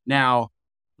 Now,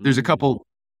 there's a couple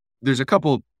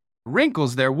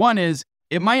wrinkles there. One is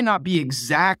it might not be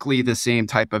exactly the same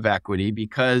type of equity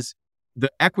because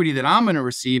the equity that I'm going to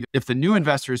receive, if the new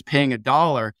investor is paying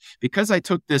 $1, because I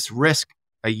took this risk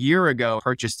a year ago,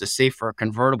 purchased a SAFE for a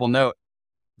convertible note,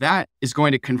 that is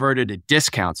going to convert at a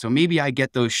discount. So maybe I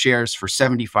get those shares for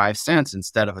 75 cents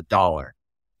instead of $1.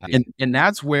 And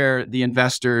that's where the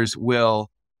investors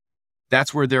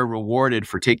that's where they're rewarded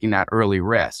for taking that early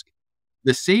risk.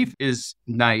 The SAFE is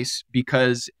nice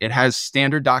because it has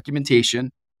standard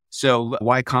documentation. So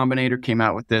Y Combinator came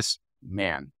out with this,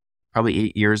 probably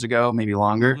 8 years ago, maybe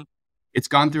longer. Mm-hmm. It's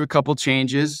gone through a couple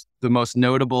changes. The most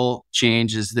notable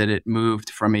change is that it moved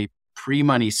from a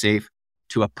pre-money SAFE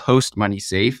to a post-money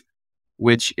SAFE,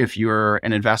 which if you're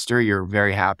an investor, you're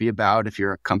very happy about. If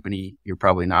you're a company, you're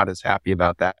probably not as happy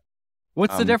about that.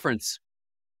 What's the difference?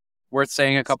 Worth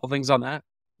saying a couple things on that?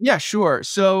 Yeah, sure.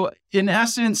 So in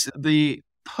essence, the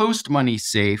post-money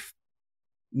SAFE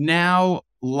now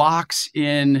locks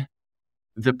in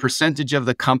the percentage of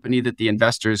the company that the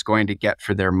investor is going to get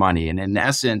for their money. And in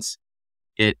essence,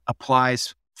 it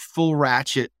applies full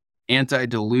ratchet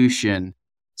anti-dilution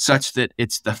such that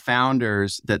it's the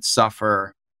founders that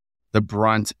suffer the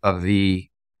brunt of the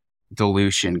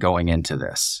dilution going into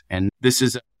this. And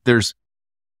there's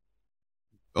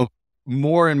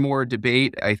more and more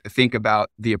debate, I think,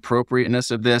 about the appropriateness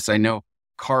of this. I know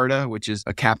CARTA, which is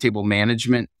a cap table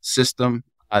management system,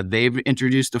 they've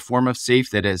introduced a form of SAFE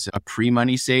that is a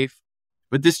pre-money SAFE.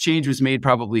 But this change was made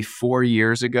probably 4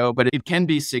 years ago, but it can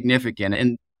be significant.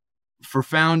 And for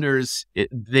founders,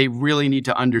 they really need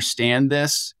to understand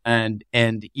this. And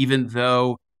even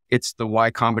though it's the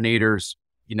Y Combinator's,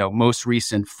 most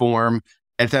recent form,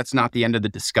 that's not the end of the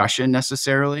discussion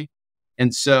necessarily.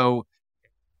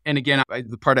 And again,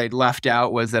 the part I left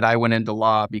out was that I went into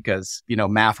law because,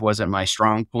 math wasn't my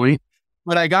strong point,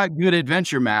 but I got good at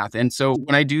venture math. And so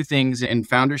when I do things, and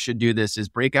founders should do this, is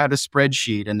break out a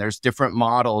spreadsheet and there's different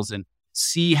models and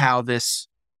see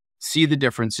the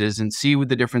differences and see with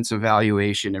the difference of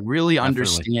valuation and really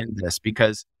understand this,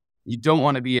 because you don't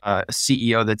want to be a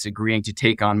CEO that's agreeing to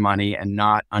take on money and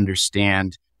not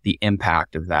understand the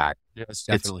impact of that. Yes,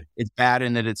 definitely. It's bad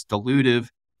in that it's dilutive,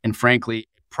 and frankly,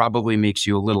 probably makes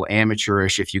you a little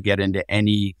amateurish if you get into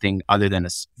anything other than a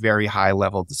very high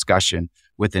level discussion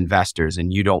with investors.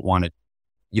 And you don't want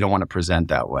to present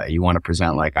that way. You want to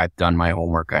present like, I've done my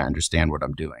homework. I understand what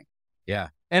I'm doing. Yeah.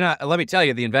 And let me tell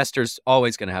you, the investor's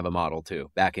always going to have a model too,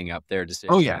 backing up their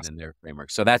decision and their framework.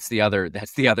 So that's the other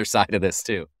side of this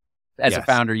too. As a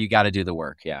founder, you got to do the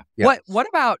work. Yeah. Yes. What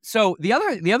about, so the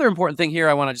other important thing here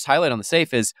I want to just highlight on the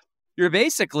SAFE is, you're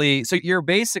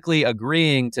basically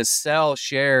agreeing to sell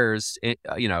shares, at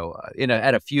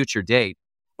a future date,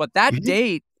 but that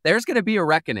date, there's going to be a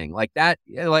reckoning like that.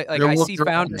 Like I see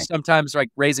founders sometimes like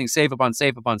raising SAFE upon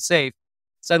SAFE upon SAFE.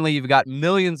 Suddenly you've got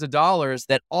millions of dollars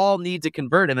that all need to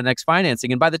convert in the next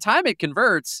financing. And by the time it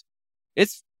converts,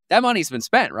 that money's been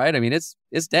spent, right? I mean, it's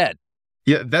dead.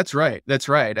 Yeah, that's right. That's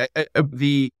right.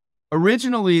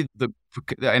 Originally,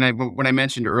 when I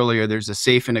mentioned earlier, there's a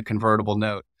safe and a convertible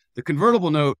note. The convertible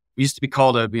note used to be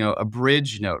called a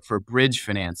bridge note for bridge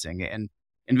financing. And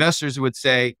investors would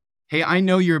say, hey, I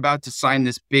know you're about to sign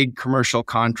this big commercial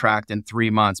contract in 3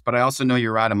 months, but I also know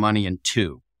you're out of money in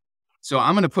 2. So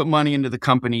I'm going to put money into the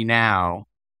company now,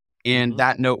 and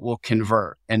that note will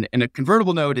convert. And a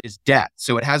convertible note is debt.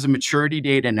 So it has a maturity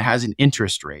date and it has an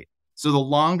interest rate. So the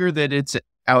longer that it's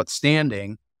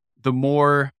outstanding, the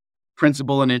more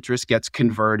principal and interest gets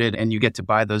converted and you get to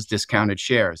buy those discounted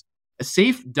shares. A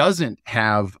safe doesn't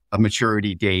have a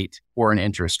maturity date or an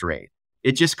interest rate.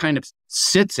 It just kind of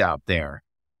sits out there.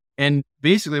 And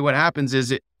basically what happens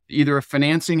is either a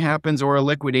financing happens or a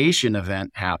liquidation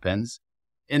event happens.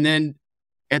 And then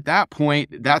at that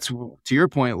point, that's, to your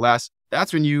point, Les,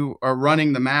 that's when you are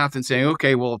running the math and saying,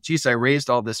 okay, well, geez, I raised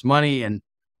all this money and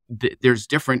there's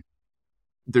different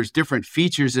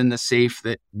features in the safe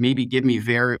that maybe give me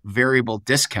variable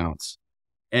discounts.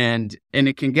 And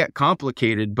it can get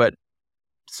complicated, but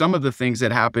some of the things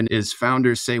that happen is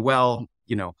founders say, well,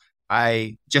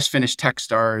 I just finished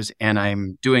Techstars and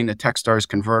I'm doing the Techstars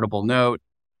convertible note.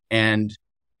 And,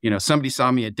 somebody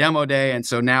saw me at demo day. And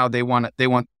so now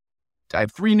I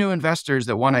have 3 new investors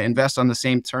that want to invest on the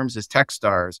same terms as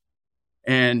Techstars.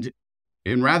 And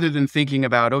rather than thinking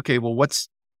about, okay, well,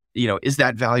 is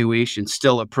that valuation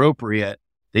still appropriate?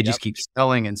 They just keep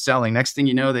selling and selling. Next thing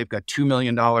you know, they've got $2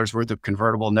 million worth of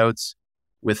convertible notes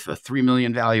with a $3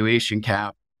 million valuation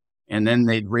cap. And then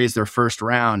they raise their first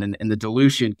round and the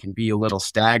dilution can be a little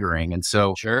staggering. And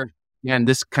so, and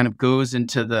this kind of goes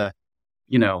into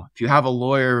if you have a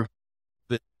lawyer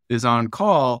that is on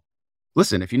call,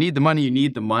 listen, if you need the money, you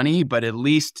need the money, but at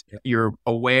least you're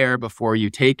aware before you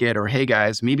take it, or, hey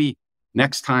guys, maybe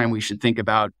next time we should think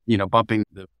about, bumping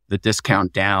the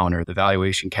discount down or the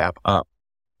valuation cap up.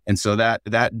 And so that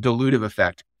dilutive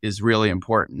effect is really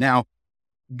important. Now,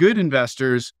 good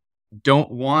investors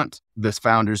don't want the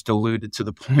founders diluted to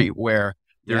the point where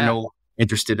they're no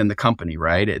interested in the company,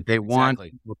 right? They want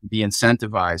people to be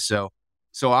incentivized.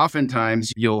 So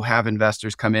oftentimes you'll have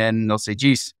investors come in and they'll say,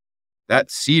 geez,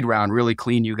 that seed round really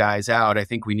cleaned you guys out. I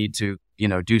think we need to,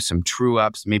 do some true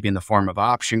ups, maybe in the form of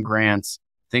option grants,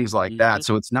 things like that.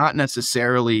 So it's not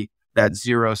necessarily that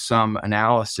zero sum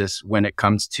analysis when it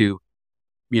comes to,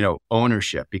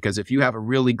 ownership, because if you have a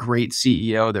really great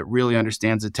CEO that really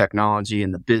understands the technology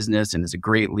and the business and is a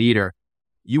great leader,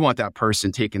 you want that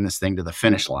person taking this thing to the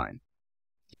finish line.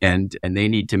 And they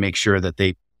need to make sure that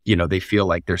they feel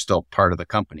like they're still part of the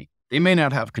company. They may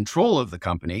not have control of the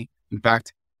company. In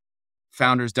fact,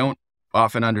 founders don't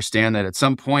often understand that at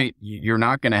some point you're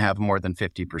not going to have more than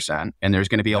 50%. And there's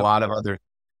going to be a lot of other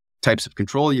types of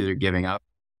control you're giving up.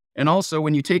 And also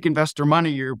when you take investor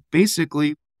money, you're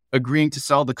basically agreeing to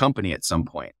sell the company at some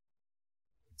point.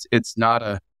 It's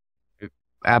not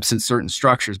absent certain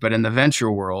structures, but in the venture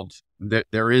world,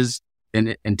 there is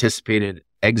an anticipated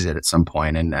exit at some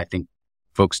point. And I think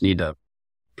folks need to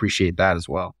appreciate that as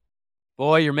well.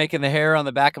 Boy, you're making the hair on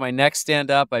the back of my neck stand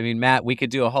up. I mean, Matt, we could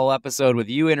do a whole episode with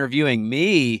you interviewing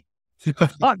me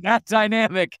on that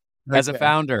dynamic as a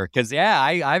founder. Because,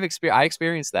 I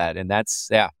experienced that. And that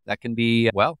can be,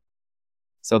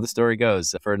 so the story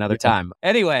goes for another time.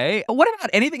 Anyway, what about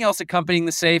anything else accompanying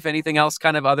the safe? Anything else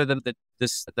kind of other than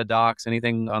the docs?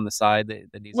 Anything on the side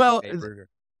that needs to be papered?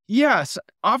 Yes.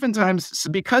 Oftentimes,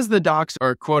 because the docs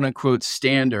are quote unquote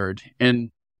standard,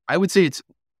 and I would say it's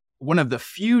one of the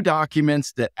few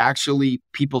documents that actually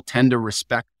people tend to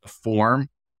respect the form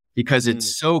because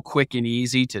it's so quick and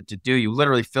easy to do. You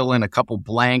literally fill in a couple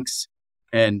blanks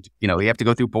and, you have to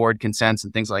go through board consents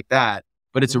and things like that.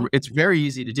 But it's very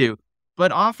easy to do.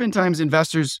 But oftentimes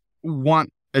investors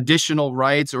want additional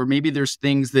rights, or maybe there's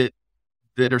things that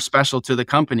are special to the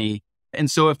company.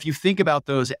 And so if you think about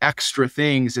those extra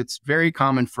things, it's very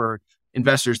common for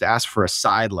investors to ask for a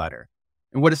side letter.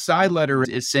 And what a side letter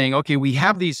is saying, okay, we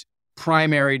have these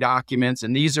primary documents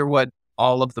and these are what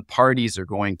all of the parties are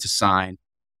going to sign.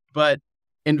 But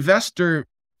investor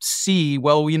C,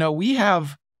 we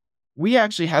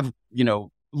actually have,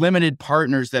 limited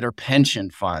partners that are pension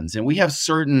funds, and we have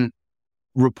certain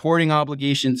reporting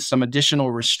obligations, some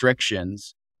additional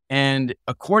restrictions. And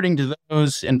according to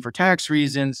those, and for tax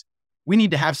reasons, we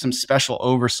need to have some special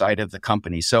oversight of the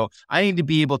company. So I need to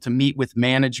be able to meet with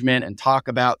management and talk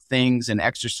about things and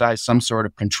exercise some sort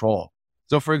of control.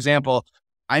 So for example,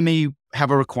 I may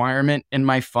have a requirement in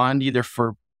my fund, either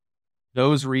for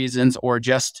those reasons or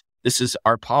just this is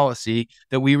our policy,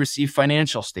 that we receive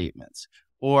financial statements.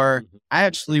 Or I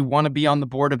actually want to be on the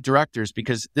board of directors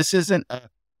because this isn't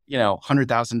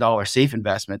 $100,000 safe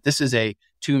investment. This is a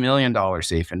 $2 million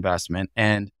safe investment.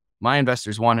 And my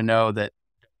investors want to know that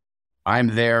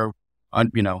I'm there,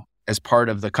 as part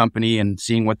of the company and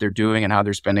seeing what they're doing and how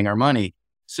they're spending our money.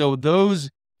 So those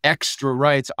extra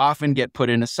rights often get put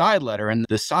in a side letter. And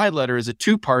the side letter is a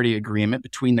two-party agreement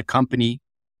between the company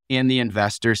and the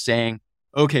investor saying,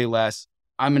 okay, Les,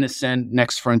 I'm going to send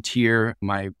Next Frontier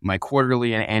my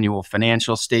quarterly and annual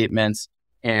financial statements.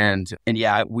 And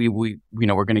yeah, we're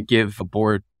going to give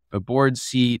a board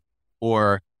seat,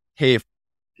 or, hey,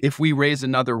 if we raise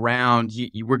another round,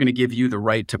 we're going to give you the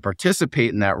right to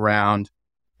participate in that round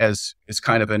as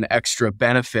kind of an extra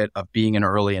benefit of being an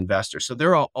early investor. So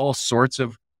there are all sorts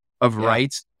of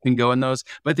rights can go in those,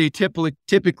 but they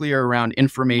typically are around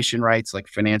information rights like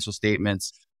financial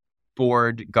statements,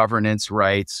 board governance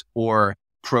rights, or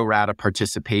pro rata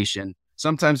participation.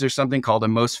 Sometimes there's something called a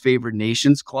most favored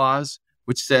nations clause,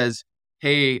 which says,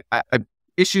 hey, I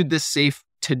issued this safe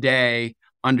today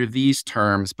under these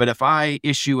terms, but if I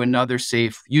issue another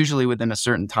safe, usually within a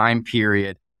certain time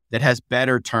period, that has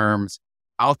better terms,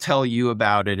 I'll tell you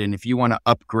about it. And if you want to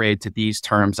upgrade to these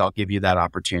terms, I'll give you that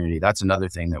opportunity. That's another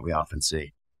thing that we often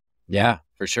see. Yeah,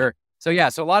 for sure. So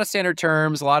a lot of standard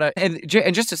terms, and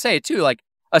just to say it too, like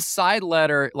a side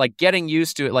letter, like getting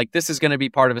used to it, like this is going to be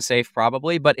part of a safe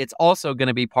probably, but it's also going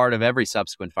to be part of every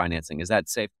subsequent financing. Is that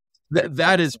safe?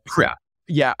 That is,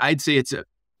 yeah, I'd say it's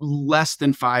less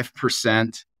than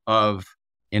 5% of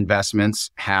investments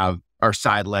are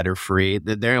side letter free.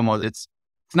 They're almost, it's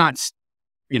not,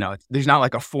 there's not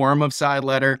like a form of side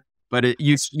letter, but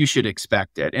you should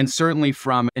expect it. And certainly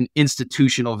from an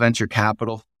institutional venture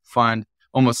capital fund,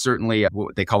 almost certainly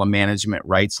what they call a management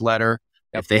rights letter.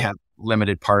 If they have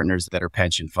limited partners that are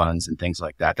pension funds and things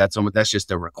like that, that's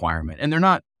just a requirement. And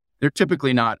they're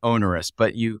typically not onerous,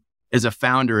 but you, as a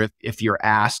founder, if you're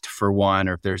asked for one,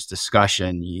 or if there's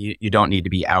discussion, you don't need to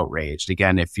be outraged.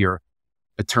 Again, if your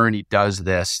attorney does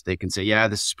this, they can say, yeah,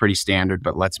 this is pretty standard,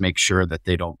 but let's make sure that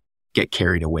they don't get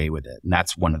carried away with it. And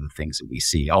that's one of the things that we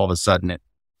see. All of a sudden, it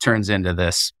turns into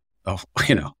this, a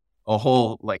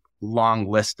whole like long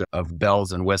list of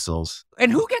bells and whistles.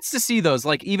 And who gets to see those?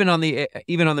 Like even on the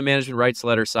management rights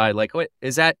letter side, like what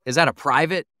is that a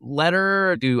private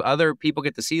letter? Do other people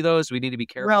get to see those? We need to be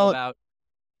careful about.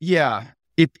 Yeah.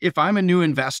 If I'm a new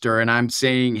investor and I'm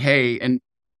saying, hey, and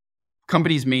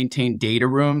companies maintain data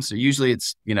rooms, so usually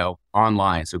it's,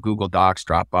 online. So Google Docs,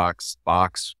 Dropbox,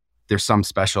 Box, there's some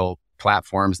special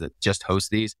platforms that just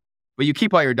host these, but you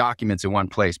keep all your documents in one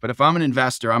place. But if I'm an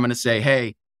investor, I'm going to say,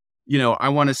 hey, I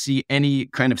want to see any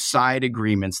kind of side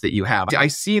agreements that you have. I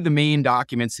see the main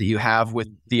documents that you have with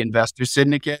the investor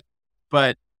syndicate,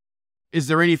 but is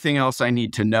there anything else I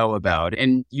need to know about?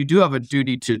 And you do have a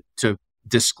duty to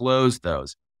disclose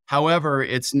those. However,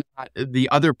 it's not, the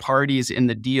other parties in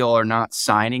the deal are not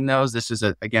signing those. This is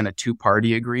again a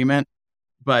two-party agreement.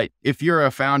 But if you're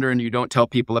a founder and you don't tell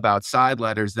people about side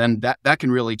letters, then that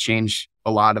can really change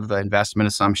a lot of the investment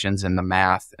assumptions and the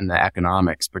math and the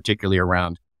economics, particularly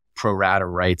around pro rata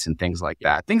rights and things like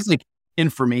that. Things like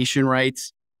information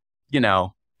rights,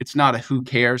 it's not a who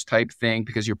cares type thing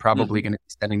because you're probably going to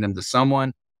be sending them to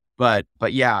someone. But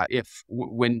yeah,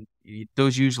 when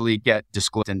those usually get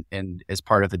disclosed and as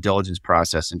part of the diligence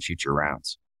process in future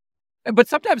rounds. But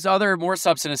sometimes other more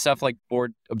substantive stuff like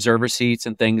board observer seats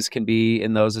and things can be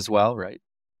in those as well, right?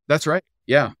 That's right.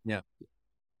 Yeah.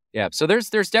 Yeah. So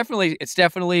it's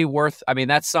definitely worth,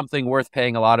 that's something worth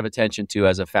paying a lot of attention to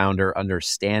as a founder,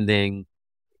 understanding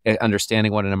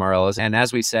what an MRL is. And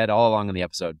as we said all along in the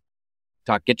episode,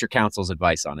 get your counsel's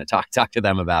advice on it. Talk to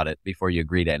them about it before you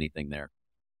agree to anything there.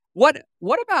 What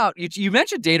about, you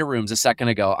mentioned data rooms a second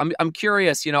ago. I'm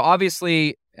curious,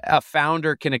 obviously a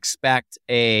founder can expect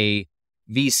a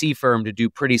VC firm to do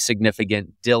pretty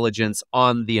significant diligence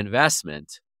on the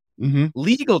investment. Mm-hmm.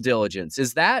 Legal diligence,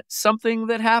 is that something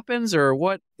that happens, or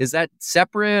what? Is that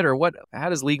separate, or what? How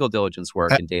does legal diligence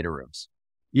work in data rooms?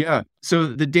 Yeah. So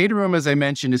the data room, as I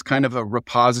mentioned, is kind of a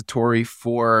repository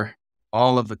for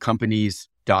all of the company's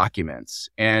documents.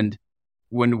 And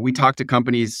when we talk to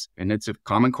companies, and it's a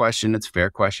common question, it's a fair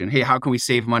question, hey, how can we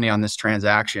save money on this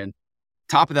transaction?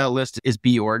 Top of that list is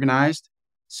be organized.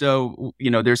 So,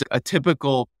 there's a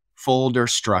typical folder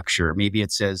structure. Maybe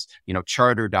it says,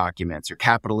 charter documents or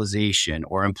capitalization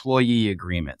or employee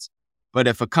agreements. But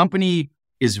if a company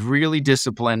is really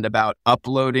disciplined about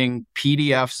uploading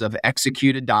PDFs of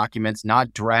executed documents,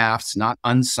 not drafts, not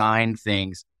unsigned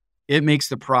things, it makes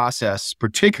the process,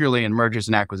 particularly in mergers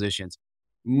and acquisitions,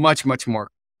 much, much more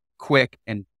quick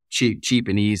and cheap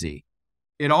and easy.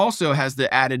 It also has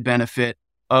the added benefit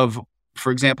of,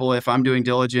 for example, if I'm doing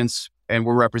diligence and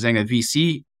we're representing a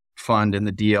VC fund in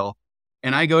the deal.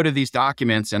 And I go to these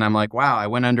documents and I'm like, wow, I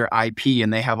went under IP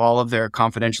and they have all of their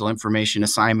confidential information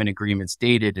assignment agreements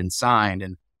dated and signed.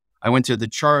 And I went to the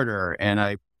charter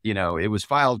and it was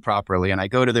filed properly. And I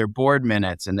go to their board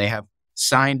minutes and they have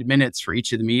signed minutes for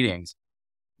each of the meetings.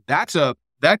 That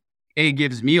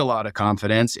gives me a lot of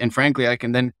confidence. And frankly, I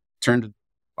can then turn to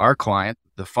our client,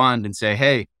 the fund, and say,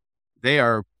 hey, they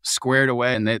are squared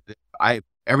away and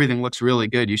everything looks really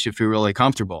good. You should feel really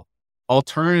comfortable.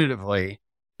 Alternatively,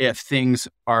 if things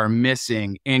are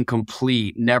missing,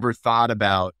 incomplete, never thought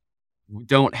about,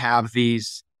 don't have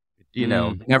these,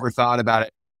 never thought about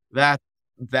it, that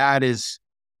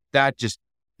just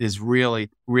is really,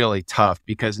 really tough,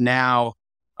 because now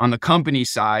on the company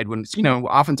side, when,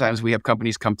 oftentimes we have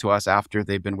companies come to us after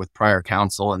they've been with prior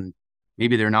counsel and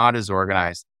maybe they're not as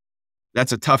organized.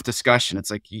 That's a tough discussion.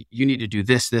 It's like, you need to do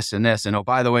this, this, and this. And oh,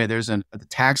 by the way, there's a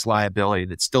tax liability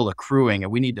that's still accruing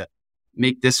and we need to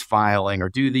make this filing or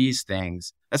do these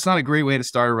things. That's not a great way to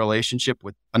start a relationship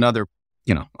with another,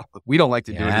 we don't like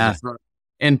to do it.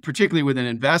 And particularly with an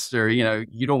investor,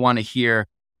 you don't want to hear,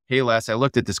 hey, Les, I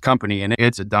looked at this company and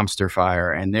it's a dumpster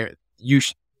fire and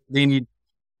they need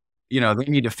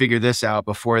to figure this out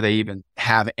before they even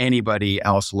have anybody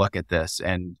else look at this.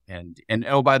 And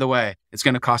oh, by the way, it's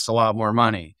going to cost a lot more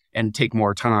money and take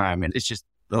more time. And it's just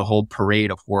the whole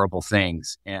parade of horrible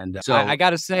things. And so I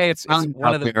got to say, it's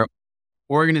one of the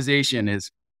organization is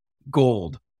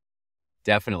gold.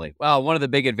 Definitely. Well, one of the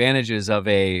big advantages of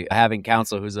having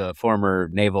counsel who's a former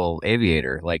naval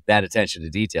aviator, like that attention to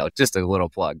detail, just a little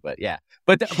plug, but yeah.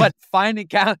 But finding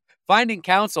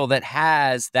counsel that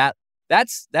has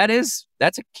that's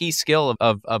a key skill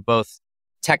of both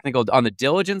technical on the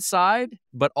diligence side,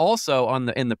 but also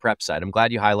in the prep side. I'm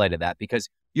glad you highlighted that, because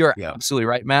you're absolutely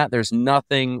right, Matt. There's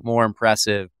nothing more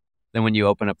impressive than when you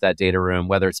open up that data room,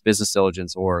 whether it's business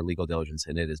diligence or legal diligence,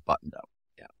 and it is buttoned up.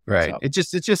 Yeah. Right. So. It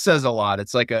just says a lot.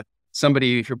 It's like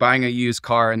somebody, if you're buying a used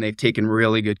car and they've taken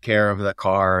really good care of the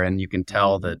car, and you can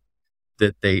tell that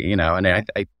they, and I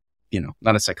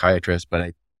not a psychiatrist, but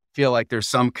I feel like there's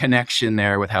some connection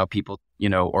there with how people,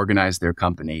 organize their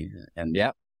company. And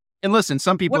and listen,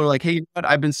 some people are like, hey, but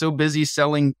I've been so busy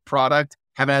selling product,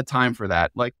 haven't had time for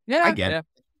that. Like, I get it.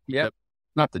 Yeah.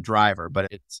 Not the driver, but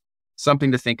it's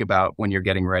something to think about when you're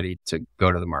getting ready to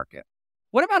go to the market.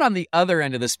 What about on the other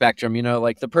end of the spectrum,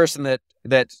 like the person that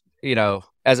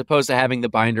as opposed to having the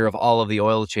binder of all of the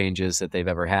oil changes that they've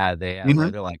ever had, they're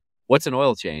like, what's an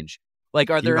oil change? Like,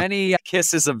 are there any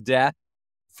kisses of death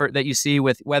that you see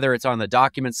with, whether it's on the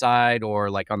document side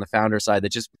or like on the founder side,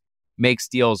 that just makes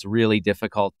deals really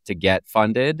difficult to get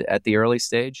funded at the early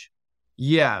stage?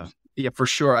 Yeah, for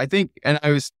sure. I think, and I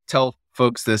always tell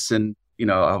folks this, and we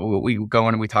go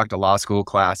in and we talk to law school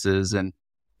classes and,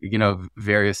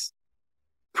 various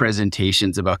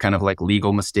presentations about kind of like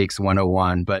legal mistakes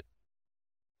 101. But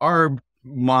our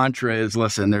mantra is,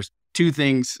 listen, there's two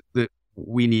things that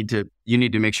you need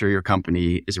to make sure your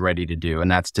company is ready to do.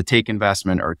 And that's to take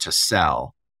investment or to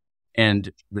sell.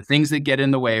 And the things that get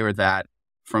in the way or that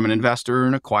from an investor or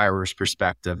an acquirer's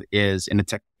perspective is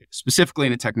specifically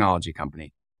in a technology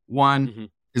company. One,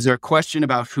 is there a question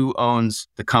about who owns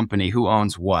the company, who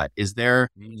owns what? Is there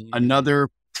another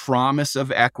promise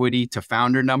of equity to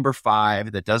founder number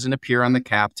 5 that doesn't appear on the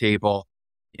cap table?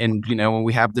 And, when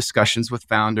we have discussions with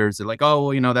founders, they're like,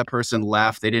 oh, well, that person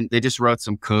left. They just wrote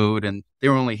some code and they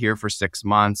were only here for 6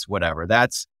 months, whatever.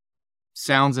 That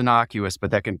sounds innocuous,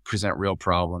 but that can present real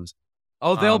problems.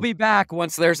 Oh, they'll be back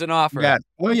once there's an offer. Yeah.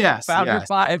 Oh, yes. Founder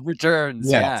 5 returns.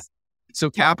 Yes. Yeah. So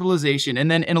capitalization and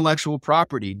then intellectual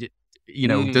property.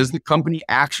 Does the company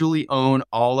actually own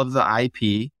all of the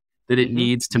IP that it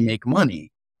needs to make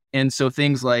money? And so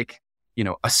things like,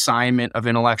 assignment of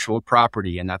intellectual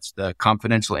property, and that's the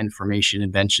Confidential Information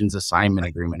Inventions Assignment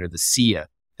Agreement, or the CIA.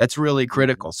 That's really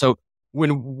critical. So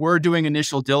when we're doing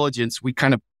initial diligence, we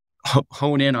kind of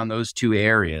hone in on those two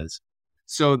areas.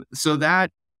 So that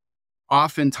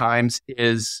oftentimes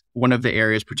is one of the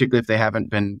areas, particularly if they haven't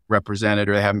been represented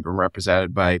or they haven't been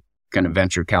represented by kind of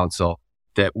venture counsel,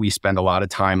 that we spend a lot of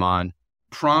time on.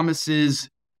 Promises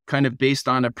kind of based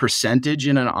on a percentage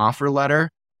in an offer letter.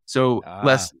 So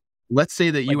let's say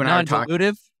that you like and I are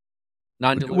talking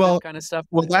non-dilutive kind of stuff.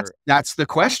 Well, that's the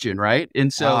question, right?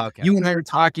 And so you and I are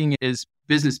talking as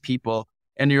business people,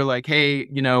 and you're like, hey,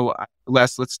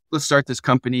 Les, let's start this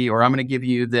company, or I'm going to give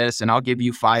you this, and I'll give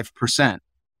you 5%.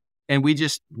 And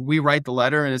we write the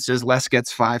letter, and it says Les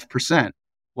gets 5%.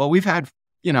 Well, we've had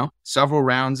several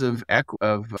rounds of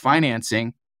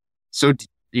financing. So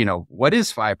what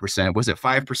is 5%? Was it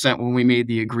 5% when we made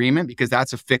the agreement because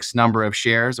that's a fixed number of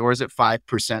shares, or is it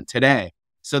 5% today?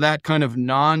 So that kind of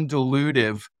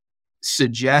non-dilutive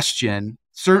suggestion,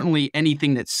 certainly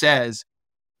anything that says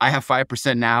I have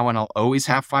 5% now and I'll always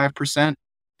have 5%,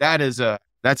 that's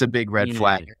a big red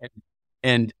flag.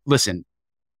 And listen,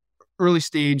 early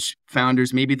stage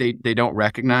founders, maybe they don't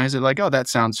recognize it, like, oh, that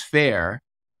sounds fair.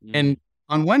 And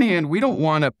on one hand, we don't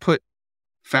want to put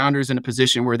founders in a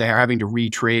position where they're having to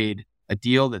retrade a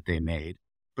deal that they made.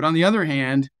 But on the other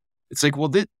hand, it's like,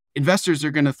 well, investors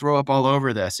are going to throw up all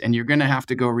over this and you're going to have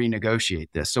to go renegotiate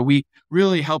this. So we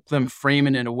really help them frame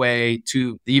it in a way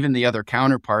to even the other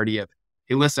counterparty of,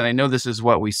 hey, listen, I know this is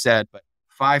what we said, but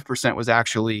 5% was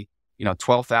actually,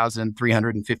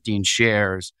 12,315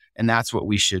 shares. And that's what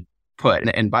we should put.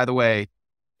 And by the way,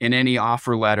 in any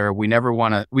offer letter, we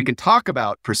can talk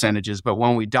about percentages, but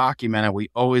when we document it, we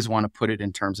always want to put it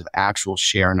in terms of actual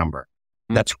share number.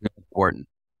 That's really important.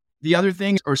 The other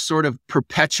things are sort of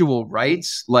perpetual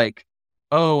rights, like,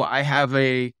 oh, I have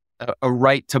a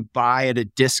right to buy at a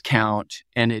discount,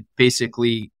 and it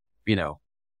basically,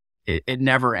 it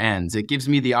never ends. It gives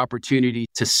me the opportunity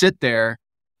to sit there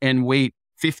and wait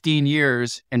 15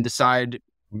 years and decide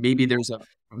maybe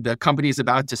the company's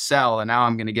about to sell and now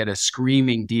I'm going to get a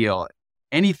screaming deal.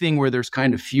 Anything where there's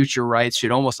kind of future rights should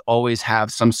almost always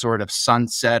have some sort of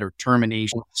sunset or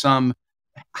termination.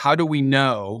 How do we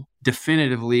know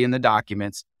definitively in the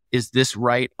documents, is this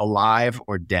right alive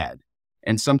or dead?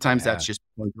 And sometimes that's just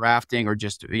drafting or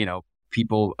just,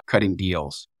 people cutting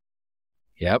deals.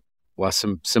 Yep. Well,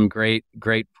 some great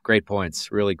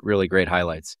points. Really, really great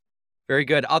highlights. Very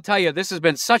good. I'll tell you, this has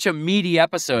been such a meaty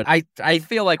episode. I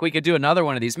feel like we could do another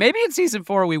one of these. Maybe in season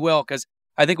 4 we will, because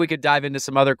I think we could dive into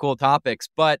some other cool topics.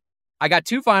 But I got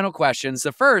 2 final questions.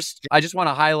 The first, I just want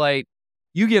to highlight,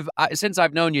 since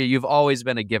I've known you, you've always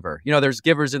been a giver. There's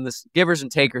givers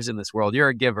and takers in this world. You're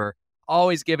a giver,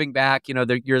 always giving back. You're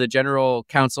the general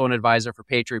counsel and advisor for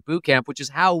Patriot Bootcamp, which is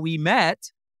how we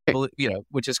met,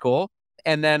 which is cool.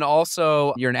 And then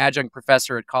also you're an adjunct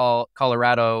professor at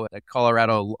Colorado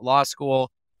Law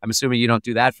School. I'm assuming you don't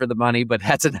do that for the money, but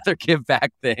that's another give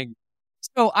back thing.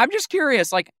 So I'm just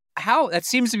curious, like, how that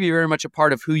seems to be very much a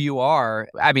part of who you are.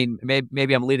 I mean,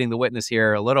 maybe I'm leading the witness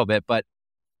here a little bit, but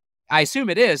I assume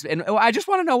it is. And I just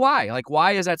want to know why. Like,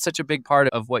 why is that such a big part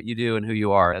of what you do and who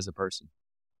you are as a person?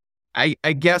 I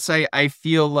guess I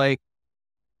feel like,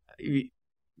 it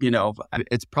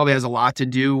probably has a lot to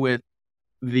do with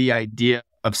the idea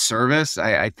of service.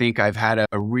 I think I've had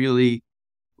a really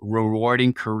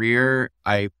rewarding career.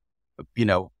 I,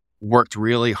 worked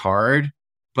really hard,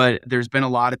 but there's been a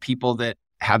lot of people that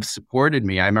have supported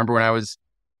me. I remember when I was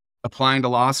applying to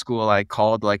law school, I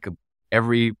called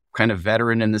every kind of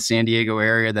veteran in the San Diego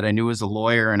area that I knew was a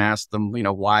lawyer and asked them,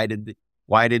 why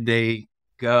did they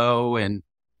go? And,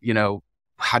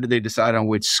 how did they decide on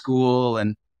which school?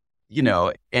 And,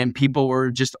 and people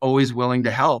were just always willing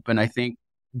to help. And I think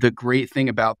the great thing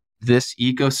about this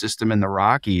ecosystem in the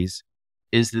Rockies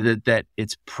is that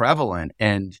it's prevalent.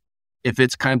 And if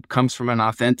it's kind of comes from an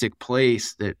authentic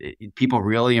place that people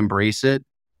really embrace it,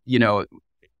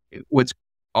 what's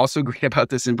also great about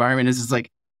this environment is it's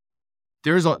like,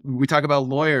 we talk about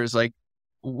lawyers, like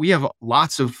we have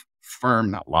lots of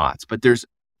not lots, but there's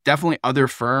definitely other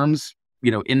firms,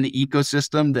 in the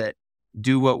ecosystem that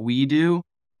do what we do.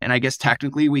 And I guess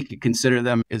technically we could consider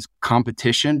them as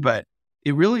competition, but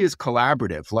it really is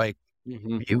collaborative. Like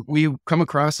if we come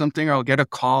across something, or I'll get a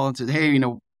call and say, hey,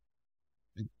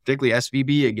 particularly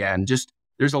SVB again,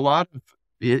 there's a lot of,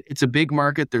 it's a big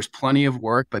market. There's plenty of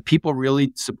work, but people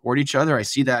really support each other. I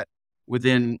see that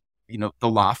within, the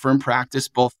law firm practice,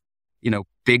 both,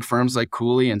 big firms like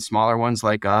Cooley and smaller ones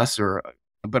like us,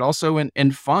 but also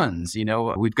in funds.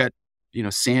 We've got,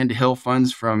 Sand Hill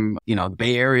funds from, the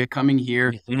Bay Area coming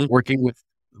here, working with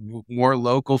more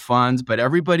local funds, but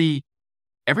everybody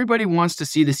wants to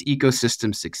see this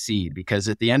ecosystem succeed, because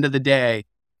at the end of the day,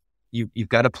 you've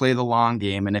got to play the long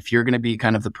game. And if you're going to be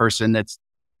kind of the person that's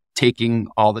taking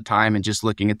all the time and just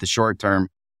looking at the short term,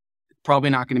 it's probably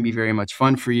not going to be very much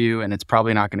fun for you. And it's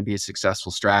probably not going to be a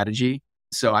successful strategy.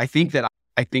 So I think to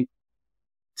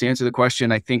answer the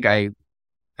question, I think I've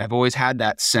always had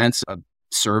that sense of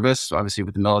service, obviously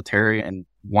with the military, and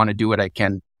want to do what I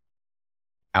can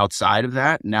outside of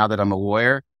that now that I'm a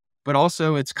lawyer. But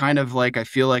also it's kind of like, I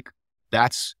feel like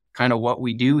that's kind of what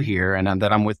we do here, and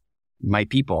that I'm with my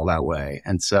people that way.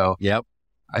 And so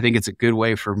I think it's a good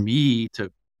way for me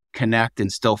to connect and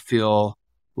still feel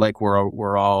like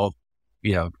we're all,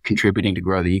 contributing to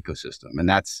grow the ecosystem.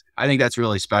 And I think that's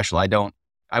really special.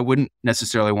 I wouldn't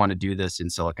necessarily want to do this in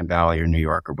Silicon Valley or New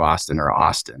York or Boston or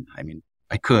Austin. I mean,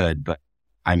 I could, but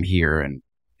I'm here and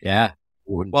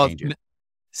wouldn't change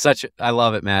it. I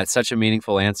love it, Matt. Such a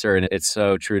meaningful answer, and it's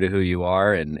so true to who you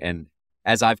are. And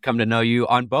as I've come to know you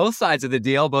on both sides of the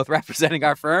deal, both representing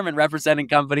our firm and representing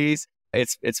companies.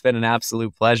 It's been an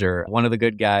absolute pleasure. One of the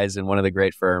good guys and one of the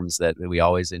great firms that we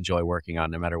always enjoy working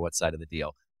on, no matter what side of the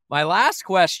deal. My last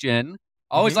question,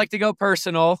 always like to go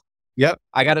personal. Yep.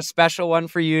 I got a special one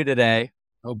for you today.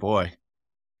 Oh, boy.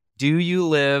 Do you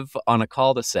live on a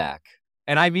cul-de-sac?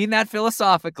 And I mean that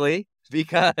philosophically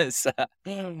because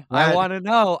I want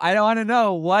to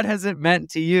know what has it meant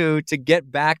to you to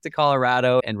get back to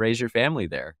Colorado and raise your family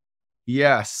there?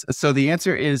 Yes. So the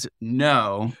answer is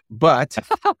no, but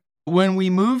when we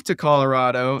moved to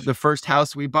Colorado, the first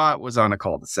house we bought was on a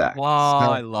cul-de-sac. Wow,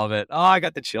 I love it. Oh, I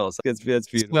got the chills. It's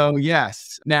beautiful. So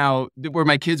yes. Now, were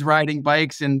my kids riding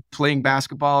bikes and playing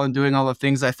basketball and doing all the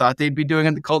things I thought they'd be doing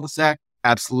in the cul-de-sac?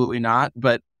 Absolutely not.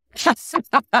 But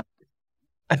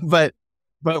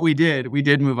we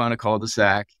did move on a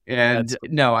cul-de-sac. And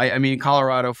no, I mean,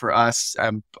 Colorado for us,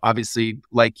 I'm obviously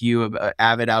like you, an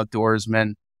avid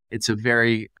outdoorsman. It's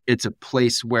a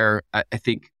place where I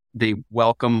think they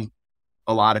welcome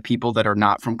a lot of people that are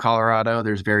not from Colorado.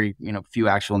 There's very, few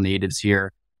actual natives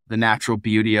here. The natural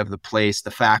beauty of the place,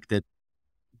 the fact that,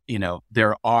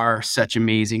 there are such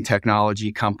amazing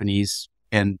technology companies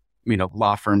and,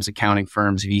 law firms, accounting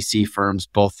firms, VC firms,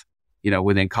 both,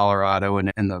 within Colorado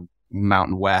and the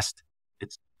Mountain West.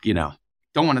 It's,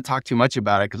 don't want to talk too much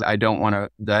about it because I don't want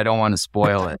to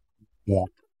spoil it. Yeah.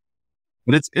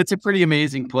 But it's a pretty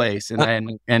amazing place.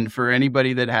 And for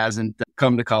anybody that hasn't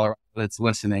come to Colorado that's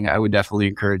listening, I would definitely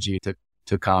encourage you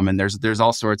to come. And there's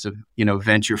all sorts of,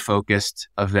 venture focused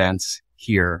events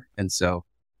here. And so,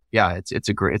 yeah, it's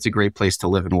a great place to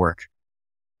live and work.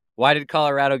 Why did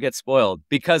Colorado get spoiled?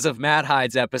 Because of Matt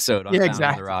Hyde's episode on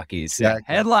Founding the Rockies.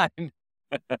 Exactly. Headline.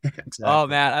 Exactly. Oh,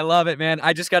 Matt, I love it, man.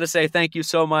 I just got to say thank you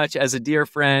so much as a dear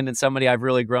friend and somebody I've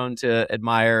really grown to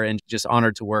admire and just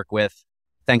honored to work with.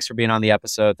 Thanks for being on the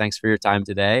episode. Thanks for your time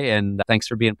today. And thanks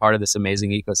for being part of this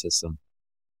amazing ecosystem.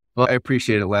 Well, I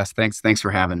appreciate it, Les. Thanks for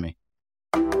having me.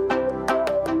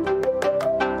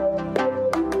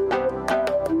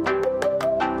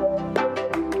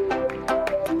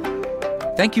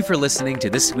 Thank you for listening to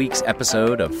this week's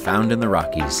episode of Found in the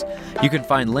Rockies. You can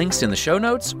find links in the show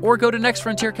notes or go to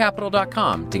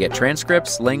nextfrontiercapital.com to get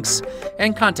transcripts, links,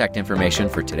 and contact information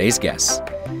for today's guests.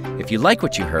 If you like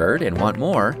what you heard and want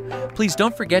more, please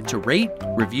don't forget to rate,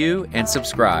 review, and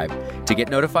subscribe to get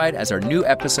notified as our new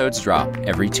episodes drop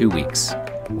every 2 weeks.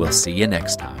 We'll see you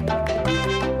next time.